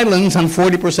 164 islands on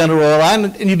 40% of Rhode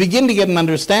Island, and you begin to get an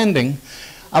understanding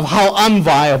of how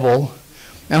unviable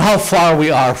and how far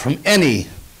we are from any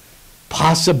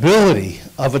possibility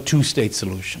of a two-state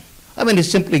solution. It's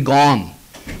simply gone,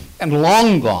 and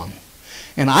long gone.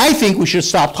 And I think we should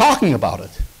stop talking about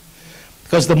it,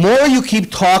 because the more you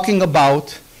keep talking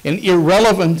about an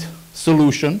irrelevant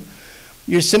solution,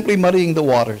 you're simply muddying the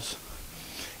waters.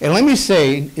 And let me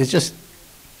say, it's just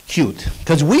cute,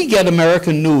 because we get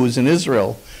American news in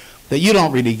Israel that you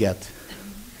don't really get.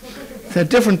 It's a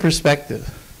different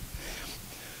perspective.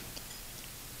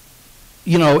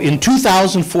 In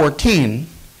 2014,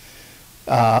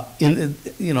 the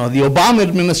Obama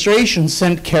administration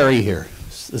sent Kerry here,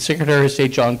 the Secretary of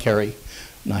State John Kerry,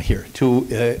 not here, to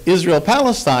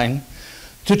Israel-Palestine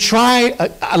to try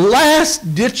a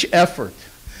last-ditch effort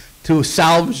to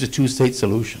salvage the two-state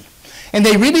solution. And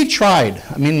they really tried.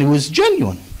 It was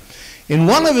genuine. In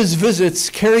one of his visits,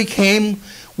 Kerry came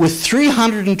with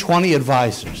 320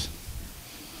 advisors.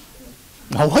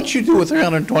 Now, what you do with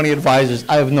 320 advisors,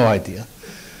 I have no idea.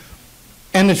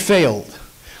 And it failed.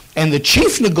 And the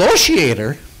chief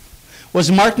negotiator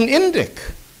was Martin Indyk,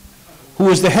 who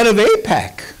was the head of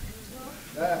AIPAC.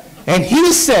 And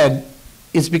he said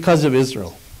it's because of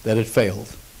Israel that it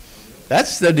failed.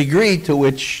 That's the degree to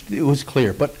which it was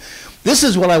clear. But this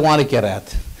is what I want to get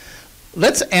at.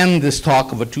 Let's end this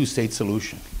talk of a two-state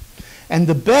solution. And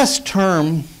the best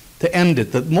term to end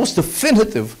it, the most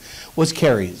definitive, was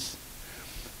Kerry's.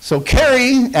 So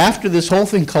Kerry, after this whole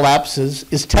thing collapses,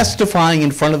 is testifying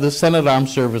in front of the Senate Armed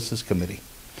Services Committee.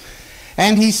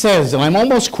 And he says, and I'm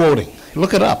almost quoting,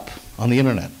 look it up on the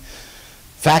internet,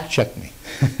 fact check me.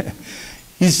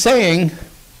 He's saying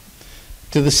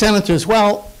to the senators,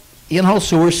 well,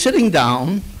 so we're sitting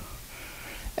down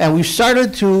and we've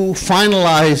started to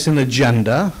finalize an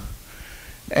agenda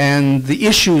and the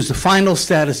issues, the final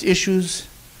status issues,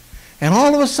 and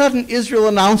all of a sudden Israel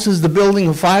announces the building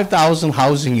of 5,000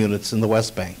 housing units in the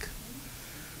West Bank.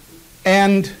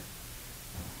 and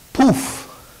poof,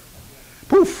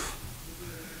 poof.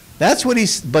 That's what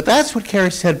but that's what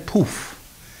Kerry said, poof.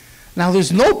 Now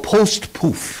there's no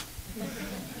post-poof.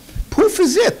 Poof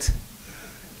is it.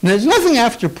 There's nothing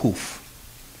after poof.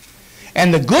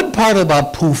 And the good part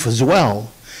about poof as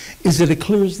well is that it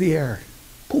clears the air.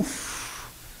 Poof.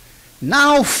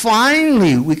 Now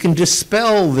finally we can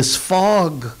dispel this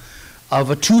fog of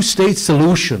a two-state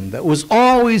solution that was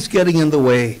always getting in the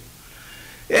way.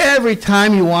 Every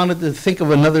time you wanted to think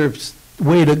of another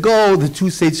way to go, the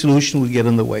two-state solution would get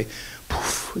in the way.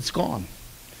 Poof, it's gone.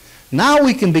 Now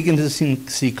we can begin to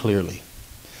see clearly.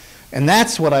 And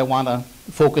that's what I want to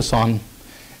focus on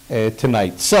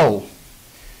tonight. So,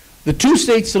 the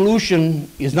two-state solution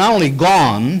is not only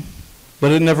gone,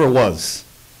 but it never was.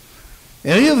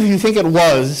 And even if you think it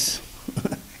was,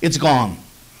 it's gone.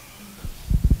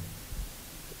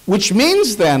 Which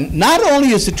means then, not only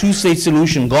is the two-state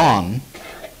solution gone,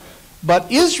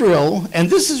 but Israel, and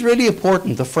this is really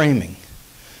important, the framing,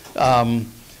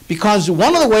 because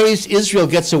one of the ways Israel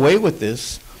gets away with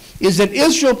this is that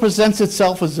Israel presents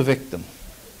itself as the victim.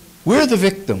 We're the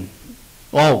victim,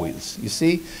 always, you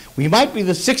see. We might be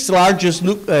the sixth largest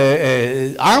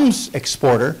arms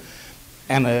exporter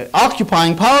and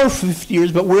occupying power for 50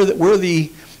 years, but we're the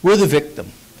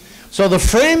victim. So the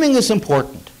framing is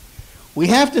important. We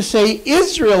have to say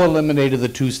Israel eliminated the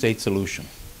two-state solution.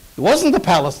 It wasn't the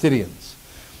Palestinians.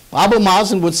 Abu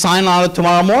Mazen would sign on it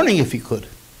tomorrow morning if he could.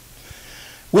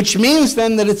 Which means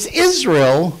then that it's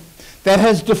Israel that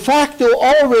has de facto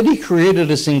already created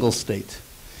a single state.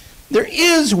 There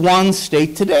is one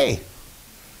state today.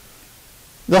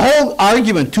 The whole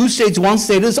argument, two states, one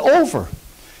state, is over.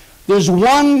 There's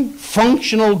one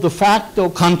functional de facto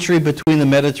country between the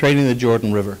Mediterranean and the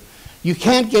Jordan River. You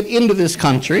can't get into this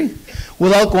country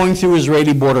without going through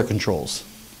Israeli border controls.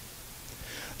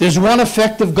 There's one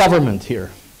effective government here.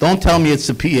 Don't tell me it's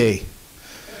the PA.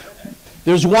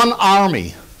 There's one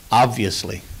army,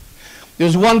 obviously.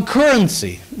 There's one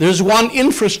currency. There's one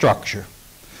infrastructure.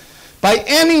 By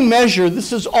any measure,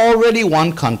 this is already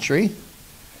one country,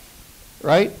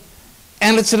 right?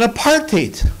 And it's an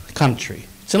apartheid country.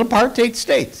 It's an apartheid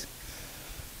state.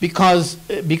 Because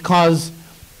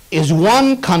is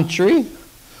one country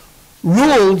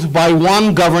ruled by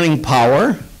one governing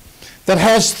power that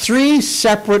has three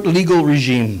separate legal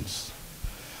regimes.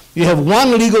 You have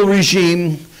one legal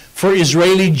regime for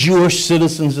Israeli Jewish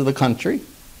citizens of the country.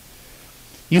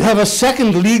 You have a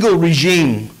second legal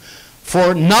regime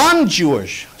for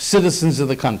non-Jewish citizens of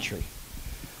the country.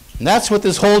 And that's what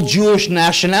this whole Jewish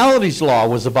nationalities law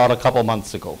was about a couple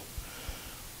months ago.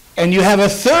 And you have a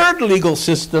third legal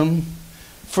system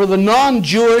for the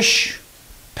non-Jewish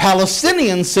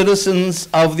Palestinian citizens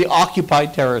of the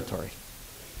occupied territory.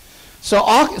 So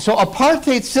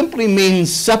apartheid simply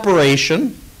means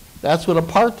separation. That's what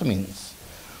apart means.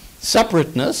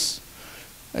 Separateness.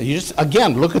 You just,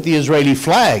 again, look at the Israeli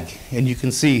flag, and you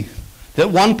can see that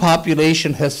one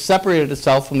population has separated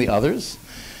itself from the others.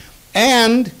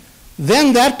 And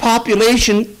then that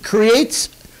population creates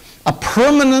a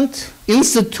permanent,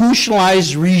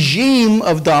 institutionalized regime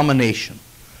of domination.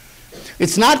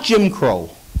 It's not Jim Crow,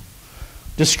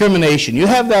 discrimination. You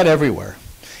have that everywhere.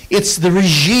 It's the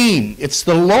regime, it's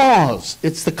the laws,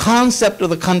 it's the concept of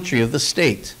the country, of the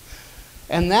state.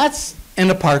 And that's an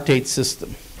apartheid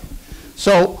system.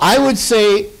 So I would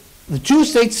say the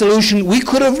two-state solution we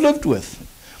could have lived with.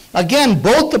 Again,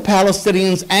 both the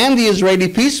Palestinians and the Israeli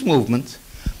peace movement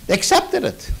accepted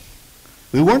it.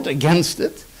 We weren't against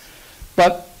it,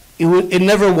 but it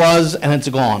never was, and it's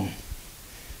gone.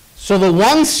 So the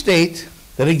one state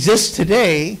that exists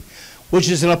today, which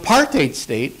is an apartheid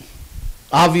state,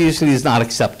 obviously is not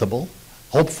acceptable,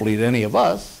 hopefully to any of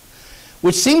us,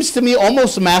 which seems to me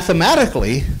almost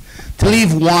mathematically to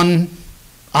leave one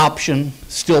option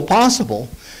still possible,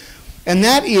 and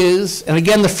that is, and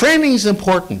again the framing is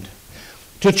important,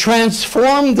 to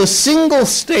transform the single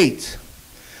state,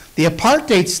 the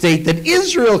apartheid state that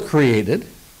Israel created,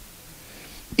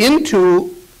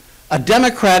 into a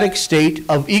democratic state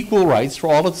of equal rights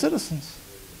for all its citizens.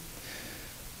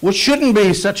 Which shouldn't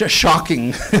be such a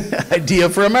shocking idea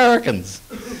for Americans.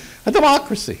 A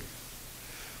democracy.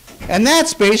 And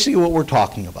that's basically what we're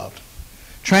talking about.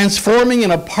 Transforming an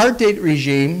apartheid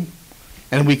regime,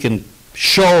 and we can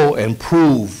show and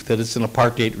prove that it's an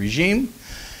apartheid regime,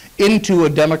 into a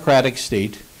democratic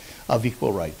state of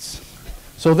equal rights.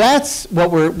 So that's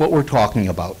what we're talking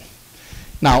about.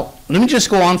 Now, let me just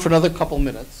go on for another couple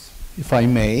minutes, if I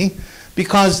may,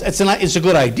 because it's a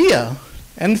good idea.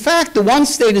 And in fact, the one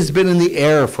state has been in the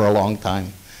air for a long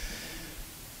time.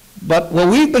 But what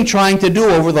we've been trying to do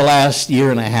over the last year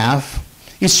and a half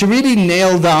is to really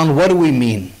nail down what do we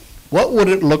mean? What would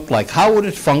it look like? How would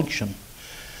it function?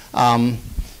 And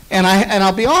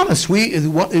I'll be honest, we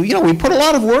put a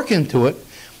lot of work into it.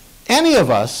 Any of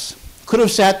us could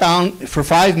have sat down for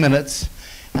 5 minutes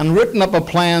and written up a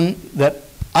plan that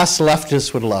us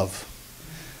leftists would love.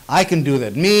 I can do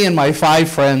that. Me and my 5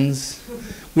 friends,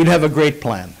 we'd have a great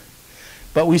plan.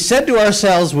 But we said to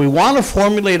ourselves, we want to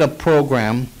formulate a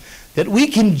program that we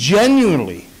can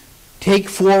genuinely take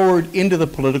forward into the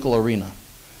political arena.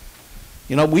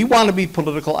 You know, we want to be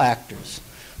political actors.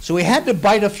 So we had to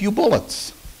bite a few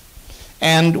bullets.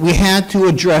 And we had to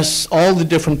address all the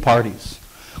different parties.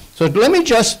 So let me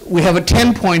just, we have a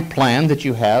 10-point plan that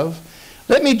you have.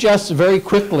 Let me just very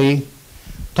quickly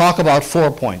talk about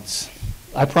 4 points.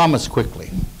 I promise quickly.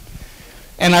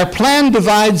 And our plan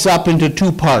divides up into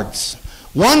 2 parts.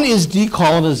 One is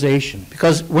decolonization,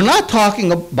 because we're not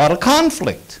talking about a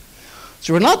conflict.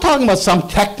 So we're not talking about some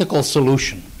technical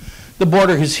solution. The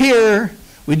border is here,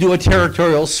 we do a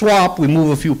territorial swap, we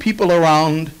move a few people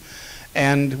around,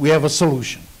 and we have a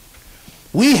solution.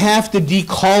 We have to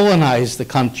decolonize the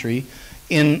country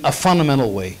in a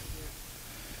fundamental way.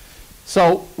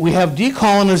 So we have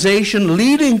decolonization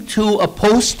leading to a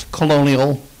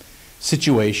post-colonial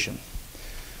situation.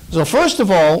 So first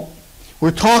of all,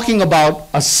 we're talking about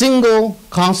a single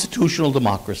constitutional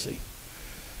democracy.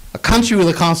 A country with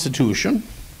a constitution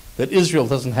that Israel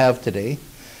doesn't have today.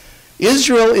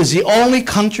 Israel is the only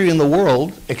country in the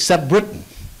world, except Britain,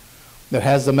 that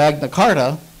has the Magna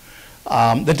Carta,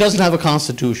 that doesn't have a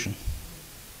constitution.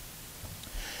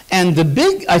 And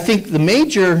I think the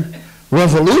major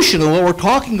revolution of what we're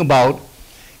talking about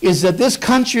is that this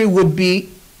country would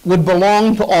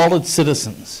belong to all its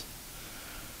citizens.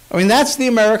 I mean, that's the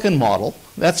American model.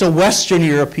 That's a Western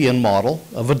European model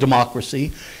of a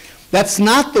democracy. That's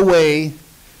not the way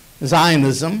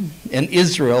Zionism and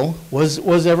Israel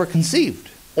was ever conceived,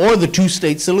 or the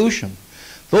two-state solution.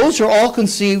 Those are all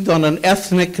conceived on an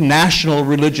ethnic, national,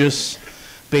 religious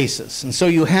basis. And so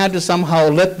you had to somehow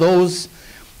let those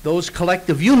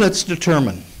collective units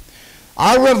determine.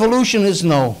 Our revolution is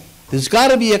no. There's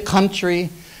got to be a country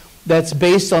that's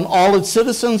based on all its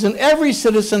citizens, and every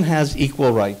citizen has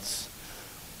equal rights.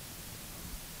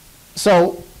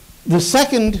 So the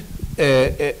second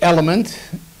element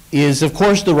is, of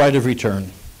course, the right of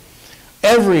return.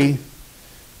 Every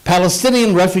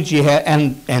Palestinian refugee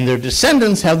and their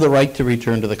descendants have the right to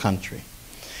return to the country.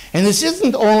 And this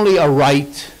isn't only a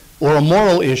right or a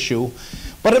moral issue,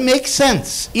 but it makes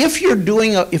sense. If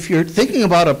you're thinking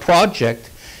about a project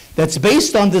that's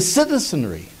based on the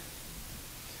citizenry,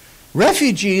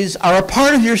 refugees are a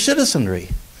part of your citizenry.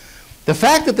 The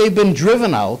fact that they've been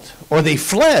driven out or they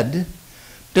fled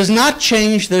does not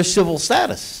change their civil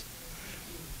status.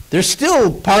 They're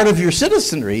still part of your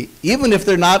citizenry, even if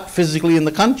they're not physically in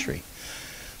the country.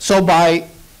 So by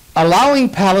allowing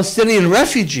Palestinian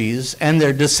refugees and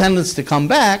their descendants to come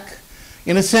back,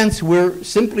 in a sense, we're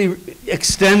simply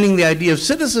extending the idea of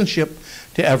citizenship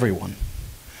to everyone.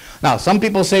 Now, some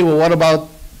people say, well, what about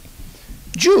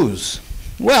Jews?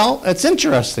 Well, it's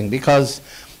interesting because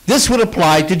this would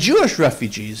apply to Jewish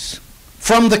refugees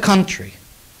from the country.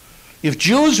 If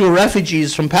Jews were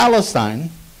refugees from Palestine,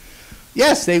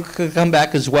 yes, they could come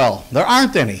back as well. There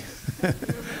aren't any.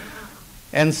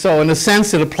 And so in a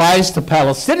sense it applies to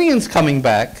Palestinians coming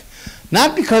back,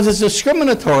 not because it's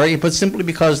discriminatory, but simply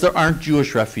because there aren't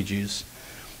Jewish refugees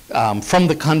from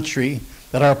the country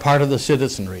that are part of the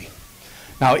citizenry.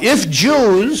 Now, if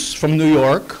Jews from New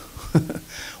York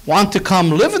want to come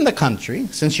live in the country,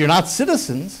 since you're not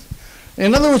citizens,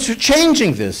 in other words, you're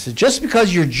changing this. Just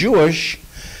because you're Jewish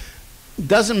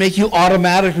doesn't make you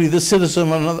automatically the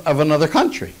citizen of another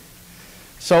country.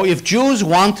 So if Jews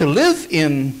want to live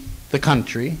in the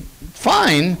country,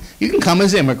 fine, you can come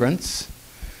as immigrants,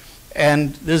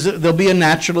 and there'll be a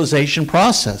naturalization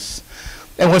process.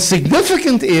 And what's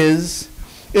significant is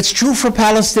it's true for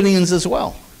Palestinians as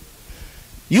well.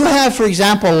 You have, for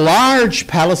example, large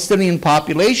Palestinian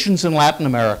populations in Latin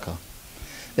America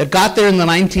that got there in the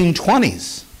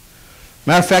 1920s.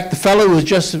 Matter of fact, the fellow who was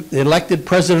just elected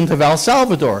president of El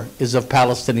Salvador is of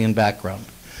Palestinian background.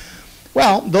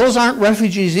 Well, those aren't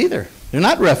refugees either. They're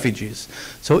not refugees.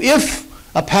 So if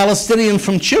a Palestinian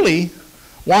from Chile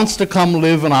wants to come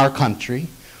live in our country,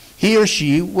 he or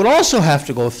she would also have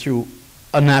to go through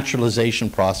a naturalization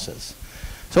process.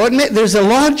 So there's a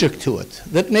logic to it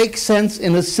that makes sense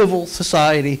in a civil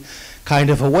society kind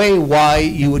of a way why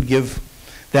you would give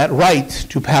that right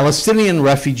to Palestinian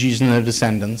refugees and their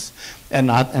descendants and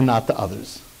not to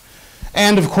others.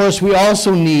 And of course, we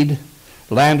also need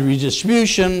land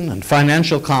redistribution and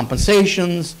financial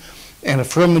compensations and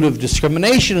affirmative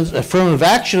discrimination, affirmative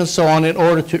action, and so on in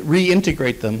order to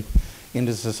reintegrate them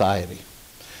into society.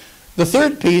 The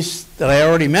third piece that I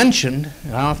already mentioned,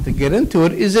 and I don't have to get into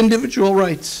it, is individual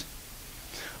rights.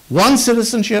 One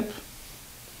citizenship,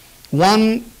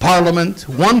 one parliament,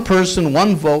 one person,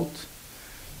 one vote,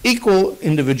 equal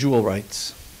individual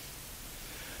rights.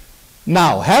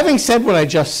 Now, having said what I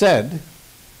just said,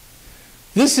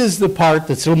 this is the part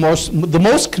that's the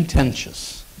most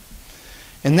contentious.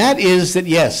 And that is that,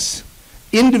 yes,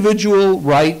 individual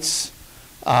rights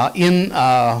in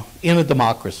a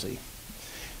democracy.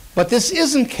 But this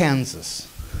isn't Kansas.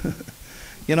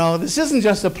 You know, this isn't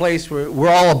just a place where we're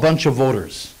all a bunch of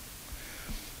voters.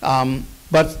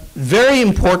 But very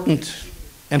important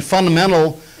and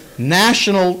fundamental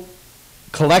national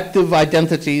collective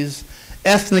identities,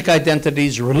 ethnic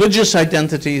identities, religious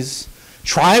identities,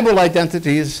 tribal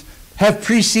identities have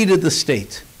preceded the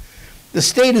state. The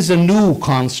state is a new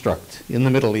construct in the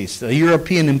Middle East, a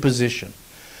European imposition.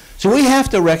 So we have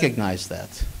to recognize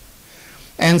that.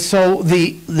 And so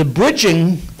the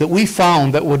bridging that we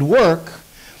found that would work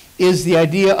is the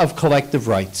idea of collective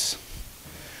rights.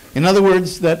 In other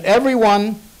words, that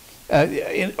everyone,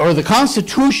 or the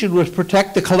Constitution would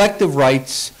protect the collective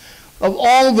rights of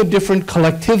all the different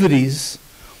collectivities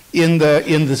in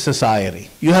the society.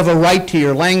 You have a right to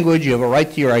your language, you have a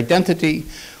right to your identity.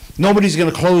 Nobody's going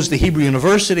to close the Hebrew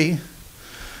University.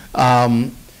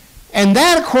 And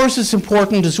that, of course, is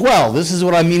important as well. This is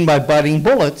what I mean by biting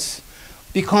bullets,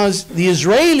 because the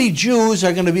Israeli Jews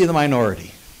are going to be the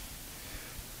minority.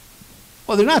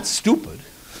 Well, they're not stupid.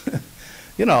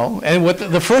 You know, and what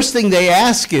the first thing they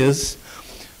ask is,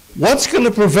 what's going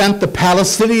to prevent the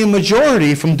Palestinian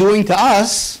majority from doing to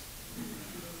us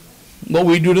what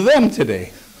we do to them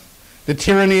today? The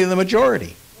tyranny of the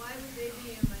majority. Why would they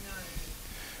be a minority?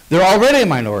 They're already a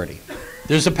minority.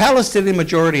 There's a Palestinian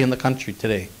majority in the country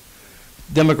today,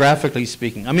 demographically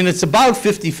speaking. I mean, it's about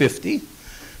 50-50,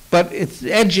 but it's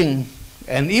edging,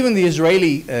 and even the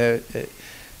Israeli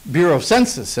Bureau of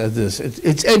Census says this,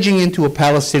 it's edging into a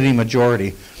Palestinian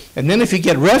majority. And then if you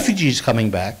get refugees coming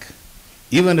back,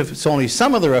 even if it's only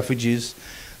some of the refugees,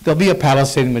 there'll be a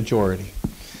Palestinian majority.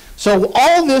 So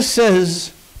all this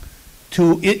says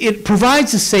it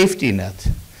provides a safety net.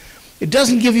 It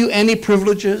doesn't give you any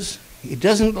privileges. It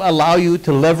doesn't allow you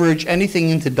to leverage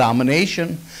anything into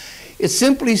domination. It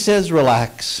simply says,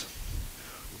 relax.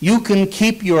 You can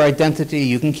keep your identity,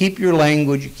 you can keep your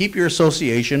language, you keep your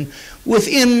association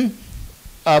within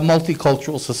a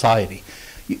multicultural society.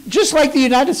 Just like the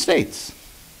United States.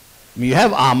 I mean, you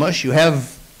have Amish, you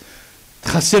have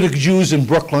Hasidic Jews in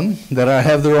Brooklyn that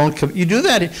have their own, you do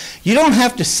that. You don't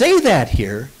have to say that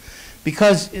here,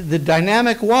 because the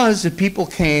dynamic was that people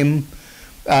came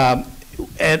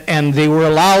and they were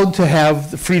allowed to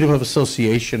have the freedom of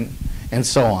association and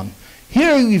so on.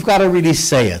 Here you've got to really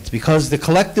say it, because the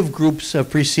collective groups have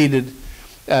preceded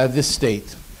this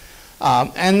state.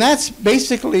 And that's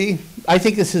basically, I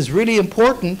think this is really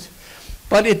important,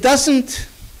 but it doesn't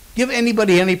give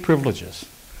anybody any privileges.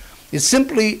 It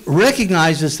simply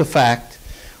recognizes the fact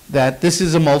that this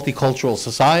is a multicultural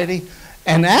society.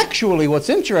 And actually what's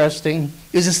interesting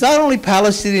is it's not only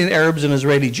Palestinian Arabs and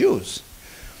Israeli Jews.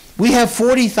 We have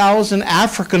 40,000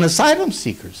 African asylum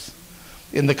seekers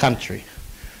in the country.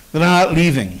 They're not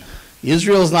leaving.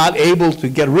 Israel is not able to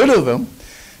get rid of them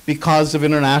because of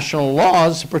international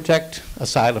laws to protect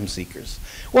asylum seekers.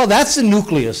 Well, that's the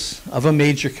nucleus of a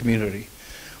major community.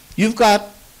 You've got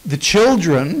the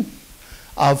children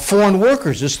of foreign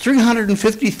workers. There's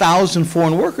 350,000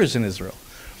 foreign workers in Israel.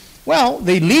 Well,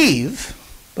 they leave,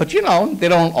 but you know, they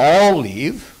don't all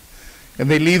leave. And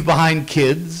they leave behind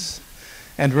kids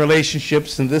and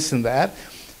relationships and this and that.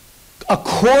 A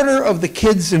quarter of the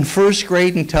kids in first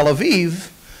grade in Tel Aviv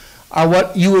are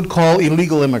what you would call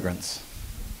illegal immigrants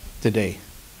today.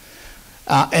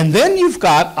 And then you've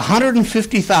got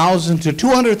 150,000 to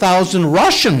 200,000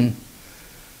 Russians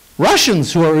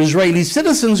who are Israeli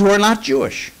citizens who are not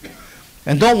Jewish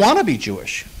and don't want to be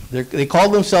Jewish. They call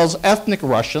themselves ethnic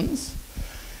Russians.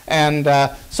 And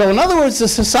so in other words, the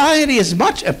society is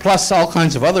much, plus all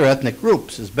kinds of other ethnic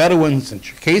groups, as Bedouins and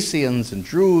Circassians and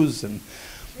Druze and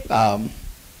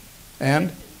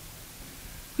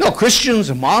no, Christians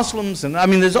and Muslims, and I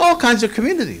mean, there's all kinds of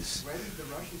communities. Why did the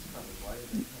Russians come? Why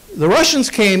did The Russians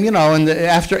came, you know,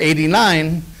 after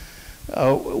 '89.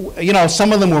 You know,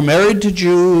 some of them were married to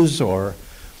Jews, or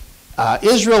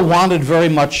Israel wanted very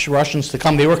much Russians to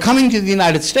come. They were coming to the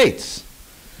United States,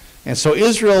 and so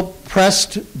Israel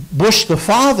pressed Bush the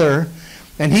father,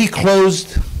 and he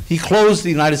closed the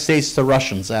United States to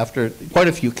Russians after quite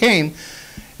a few came.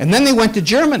 And then they went to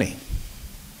Germany.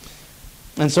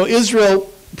 And so Israel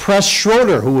pressed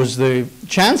Schroeder, who was the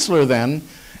chancellor then,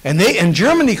 and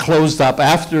Germany closed up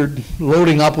after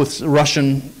loading up with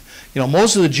Russian,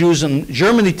 most of the Jews in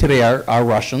Germany today are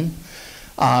Russian.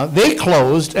 They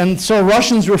closed, and so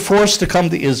Russians were forced to come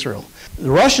to Israel.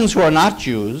 The Russians who are not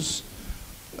Jews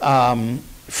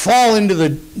fall into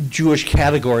the Jewish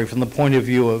category from the point of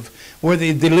view of where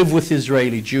they live with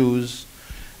Israeli Jews.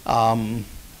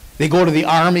 They go to the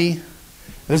army.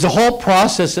 There's a whole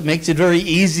process that makes it very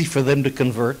easy for them to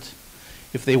convert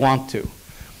if they want to.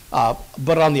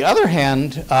 But on the other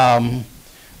hand,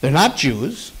 they're not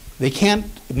Jews. They can't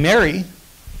marry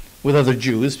with other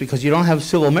Jews because you don't have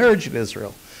civil marriage in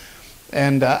Israel.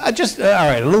 And all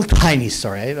right, a little tiny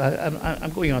story.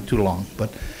 I'm going on too long.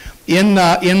 But in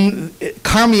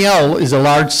Carmiel is a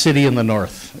large city in the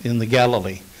north, in the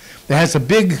Galilee. It has a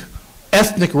big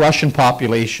ethnic Russian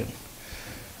population.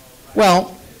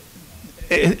 Well,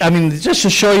 just to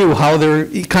show you how they're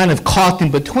kind of caught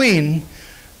in between,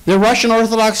 they're Russian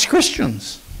Orthodox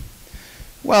Christians.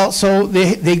 Well, so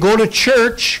they go to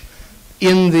church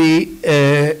in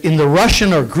the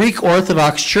Russian or Greek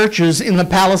Orthodox churches in the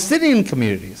Palestinian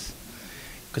communities,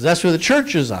 because that's where the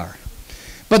churches are.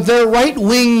 But they're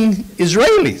right-wing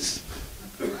Israelis,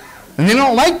 and they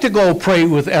don't like to go pray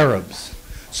with Arabs.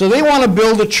 So they want to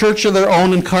build a church of their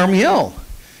own in Carmiel.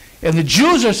 And the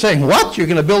Jews are saying, what? You're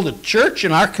going to build a church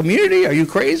in our community? Are you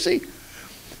crazy?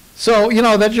 So,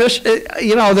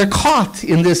 they're caught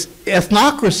in this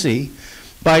ethnocracy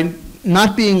by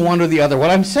not being one or the other.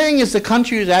 What I'm saying is the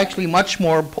country is actually much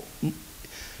more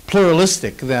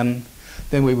pluralistic than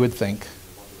we would think.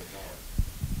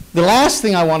 The last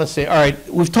thing I want to say, all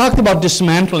right, we've talked about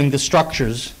dismantling the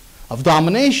structures of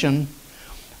domination.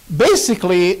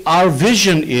 Basically, our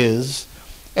vision is,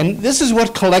 and this is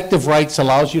what collective rights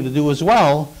allows you to do as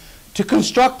well, to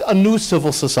construct a new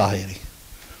civil society.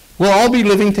 We'll all be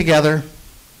living together.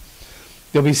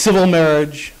 There'll be civil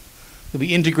marriage. There'll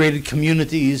be integrated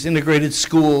communities, integrated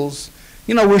schools.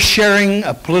 We're sharing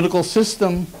a political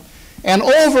system. And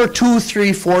over 2,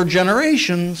 3, 4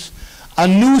 generations, a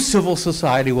new civil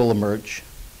society will emerge.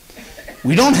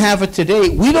 We don't have it today.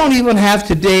 We don't even have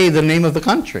today the name of the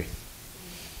country.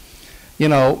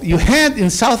 You had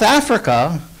in South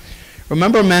Africa,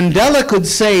 remember Mandela could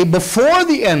say before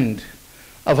the end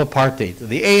of apartheid,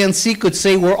 the ANC could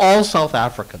say we're all South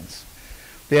Africans.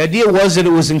 The idea was that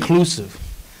it was inclusive.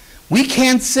 We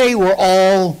can't say we're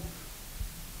all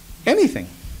anything.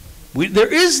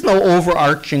 There is no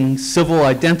overarching civil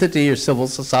identity or civil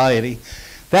society.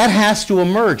 That has to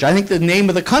emerge. I think the name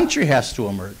of the country has to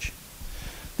emerge.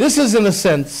 This is, in a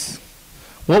sense,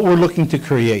 what we're looking to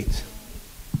create.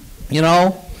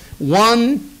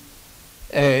 One,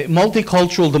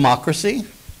 multicultural democracy.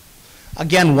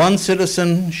 Again, one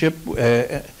citizenship,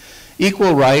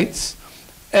 equal rights,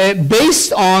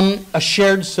 based on a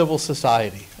shared civil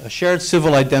society, a shared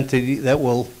civil identity that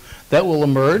will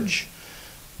emerge.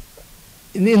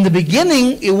 In the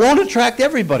beginning, it won't attract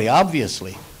everybody,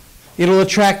 obviously. It'll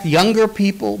attract younger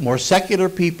people, more secular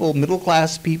people,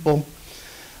 middle-class people.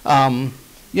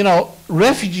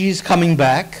 Refugees coming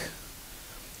back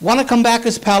want to come back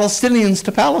as Palestinians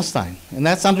to Palestine, and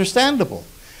that's understandable.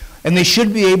 And they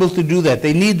should be able to do that.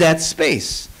 They need that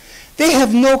space. They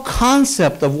have no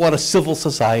concept of what a civil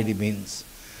society means.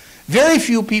 Very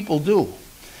few people do.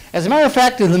 As a matter of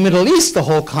fact, in the Middle East, the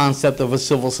whole concept of a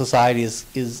civil society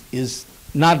is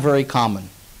not very common.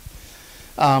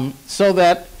 So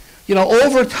that,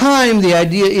 over time, the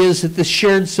idea is that the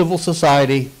shared civil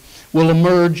society will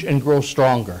emerge and grow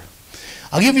stronger.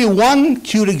 I'll give you one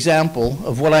cute example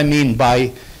of what I mean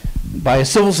by a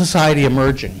civil society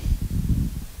emerging.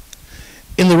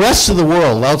 In the rest of the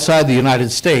world, outside the United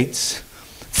States,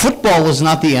 football is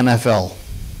not the NFL.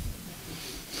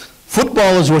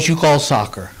 Football is what you call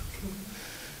soccer.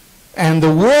 And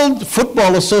the World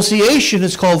Football Association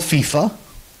is called FIFA.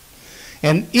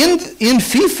 And in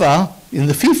FIFA, in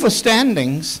the FIFA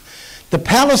standings, the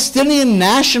Palestinian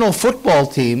national football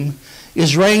team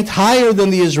is ranked higher than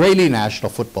the Israeli national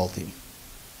football team.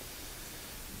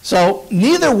 So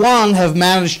neither one have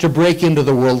managed to break into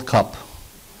the World Cup,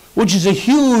 which is a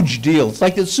huge deal. It's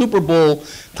like the Super Bowl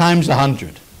times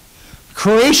 100.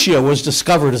 Croatia was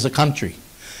discovered as a country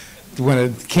when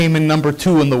it came in number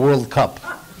 2 in the World Cup.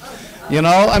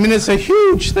 It's a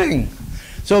huge thing.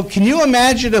 So can you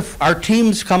imagine if our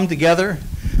teams come together,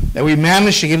 that we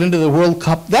manage to get into the World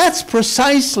Cup? That's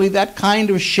precisely that kind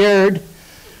of shared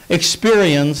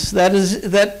experience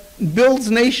that builds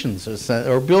nations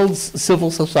or builds civil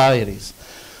societies.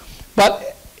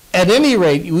 But at any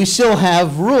rate, we still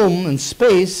have room and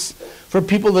space for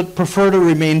people that prefer to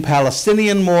remain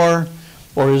Palestinian more,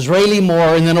 or Israeli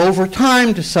more, and then over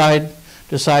time decide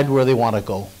where they want to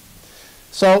go.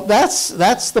 So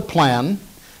that's the plan.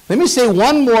 Let me say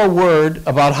one more word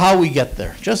about how we get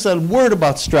there. Just a word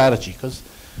about strategy, because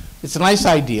it's a nice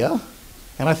idea,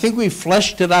 and I think we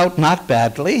fleshed it out not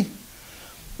badly,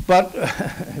 but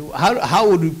how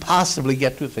would we possibly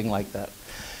get to a thing like that?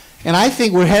 And I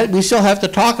think we still have to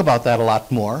talk about that a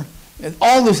lot more.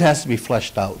 All this has to be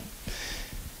fleshed out.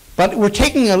 But we're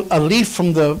taking a leaf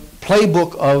from the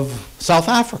playbook of South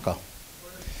Africa.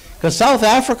 Because South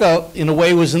Africa, in a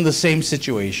way, was in the same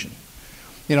situation.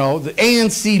 You know, the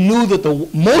ANC knew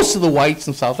that most of the whites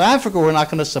in South Africa were not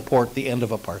going to support the end of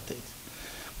apartheid.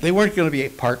 They weren't going to be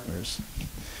partners.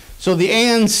 So the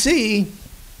ANC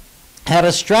had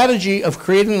a strategy of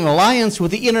creating an alliance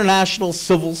with the international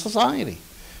civil society.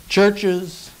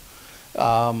 Churches,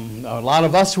 a lot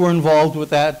of us were involved with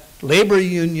that, labor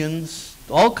unions,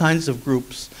 all kinds of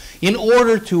groups, in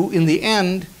order to, in the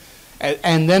end,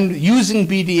 and then using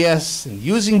BDS and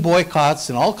using boycotts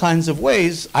in all kinds of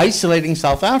ways, isolating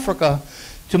South Africa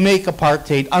to make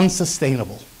apartheid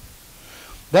unsustainable.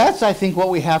 That's, I think, what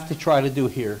we have to try to do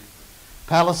here.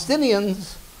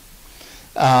 Palestinians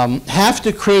have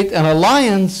to create an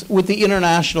alliance with the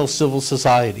international civil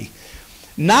society.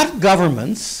 Not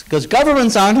governments, because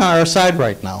governments aren't on our side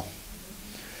right now.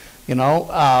 You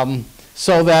know,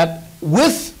 so that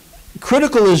with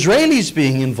critical Israelis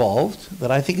being involved,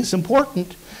 that I think is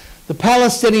important, the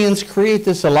Palestinians create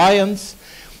this alliance,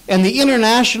 and the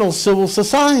international civil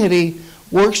society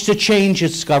works to change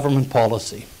its government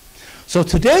policy. So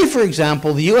today, for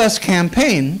example, the U.S.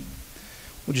 campaign,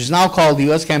 which is now called the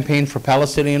U.S. Campaign for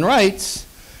Palestinian Rights,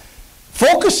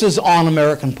 focuses on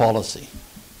American policy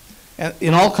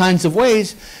in all kinds of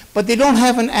ways, but they don't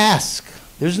have an ask.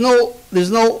 There's no,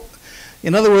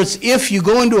 in other words, if you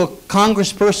go into a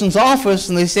congressperson's office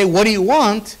and they say, what do you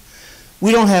want?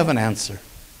 We don't have an answer.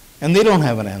 And they don't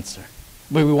have an answer.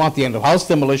 We want the end of house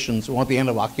demolitions, we want the end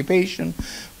of occupation,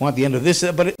 we want the end of this,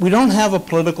 but we don't have a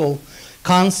political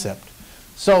concept.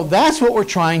 So that's what we're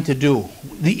trying to do.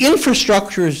 The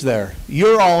infrastructure is there.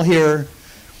 You're all here.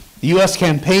 The U.S.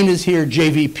 campaign is here.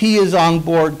 JVP is on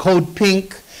board. Code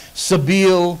Pink,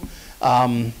 Sabeel,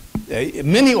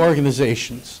 many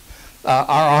organizations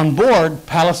are on board.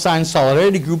 Palestine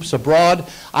solidarity groups abroad.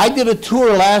 I did a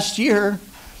tour last year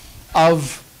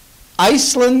of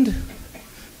Iceland,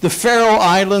 the Faroe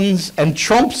Islands, and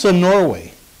Tromsø,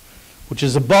 Norway, which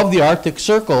is above the Arctic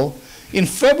Circle, in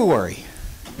February.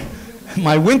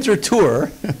 My winter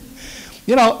tour.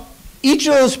 You know, each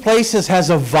of those places has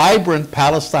a vibrant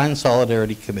Palestine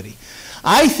Solidarity Committee.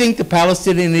 I think the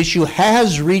Palestinian issue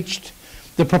has reached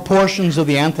the proportions of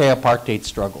the anti-apartheid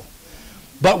struggle.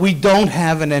 But we don't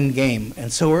have an end game,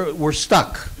 and so we're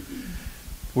stuck.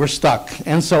 We're stuck.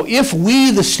 And so if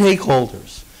we, the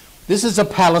stakeholders, this is a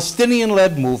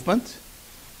Palestinian-led movement,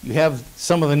 you have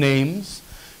some of the names,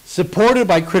 supported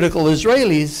by critical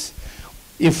Israelis,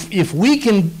 if we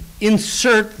can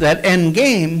insert that end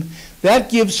game, that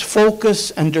gives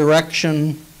focus and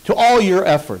direction to all your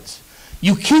efforts.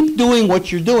 You keep doing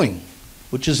what you're doing,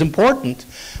 which is important,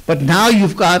 but now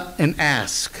you've got an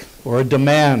ask or a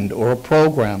demand or a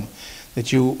program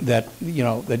that you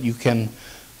can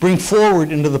bring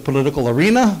forward into the political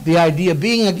arena. The idea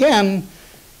being, again,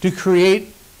 to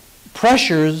create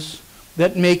pressures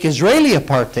that make Israeli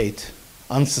apartheid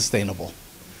unsustainable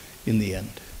in the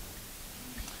end.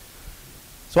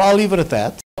 So I'll leave it at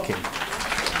that. Okay.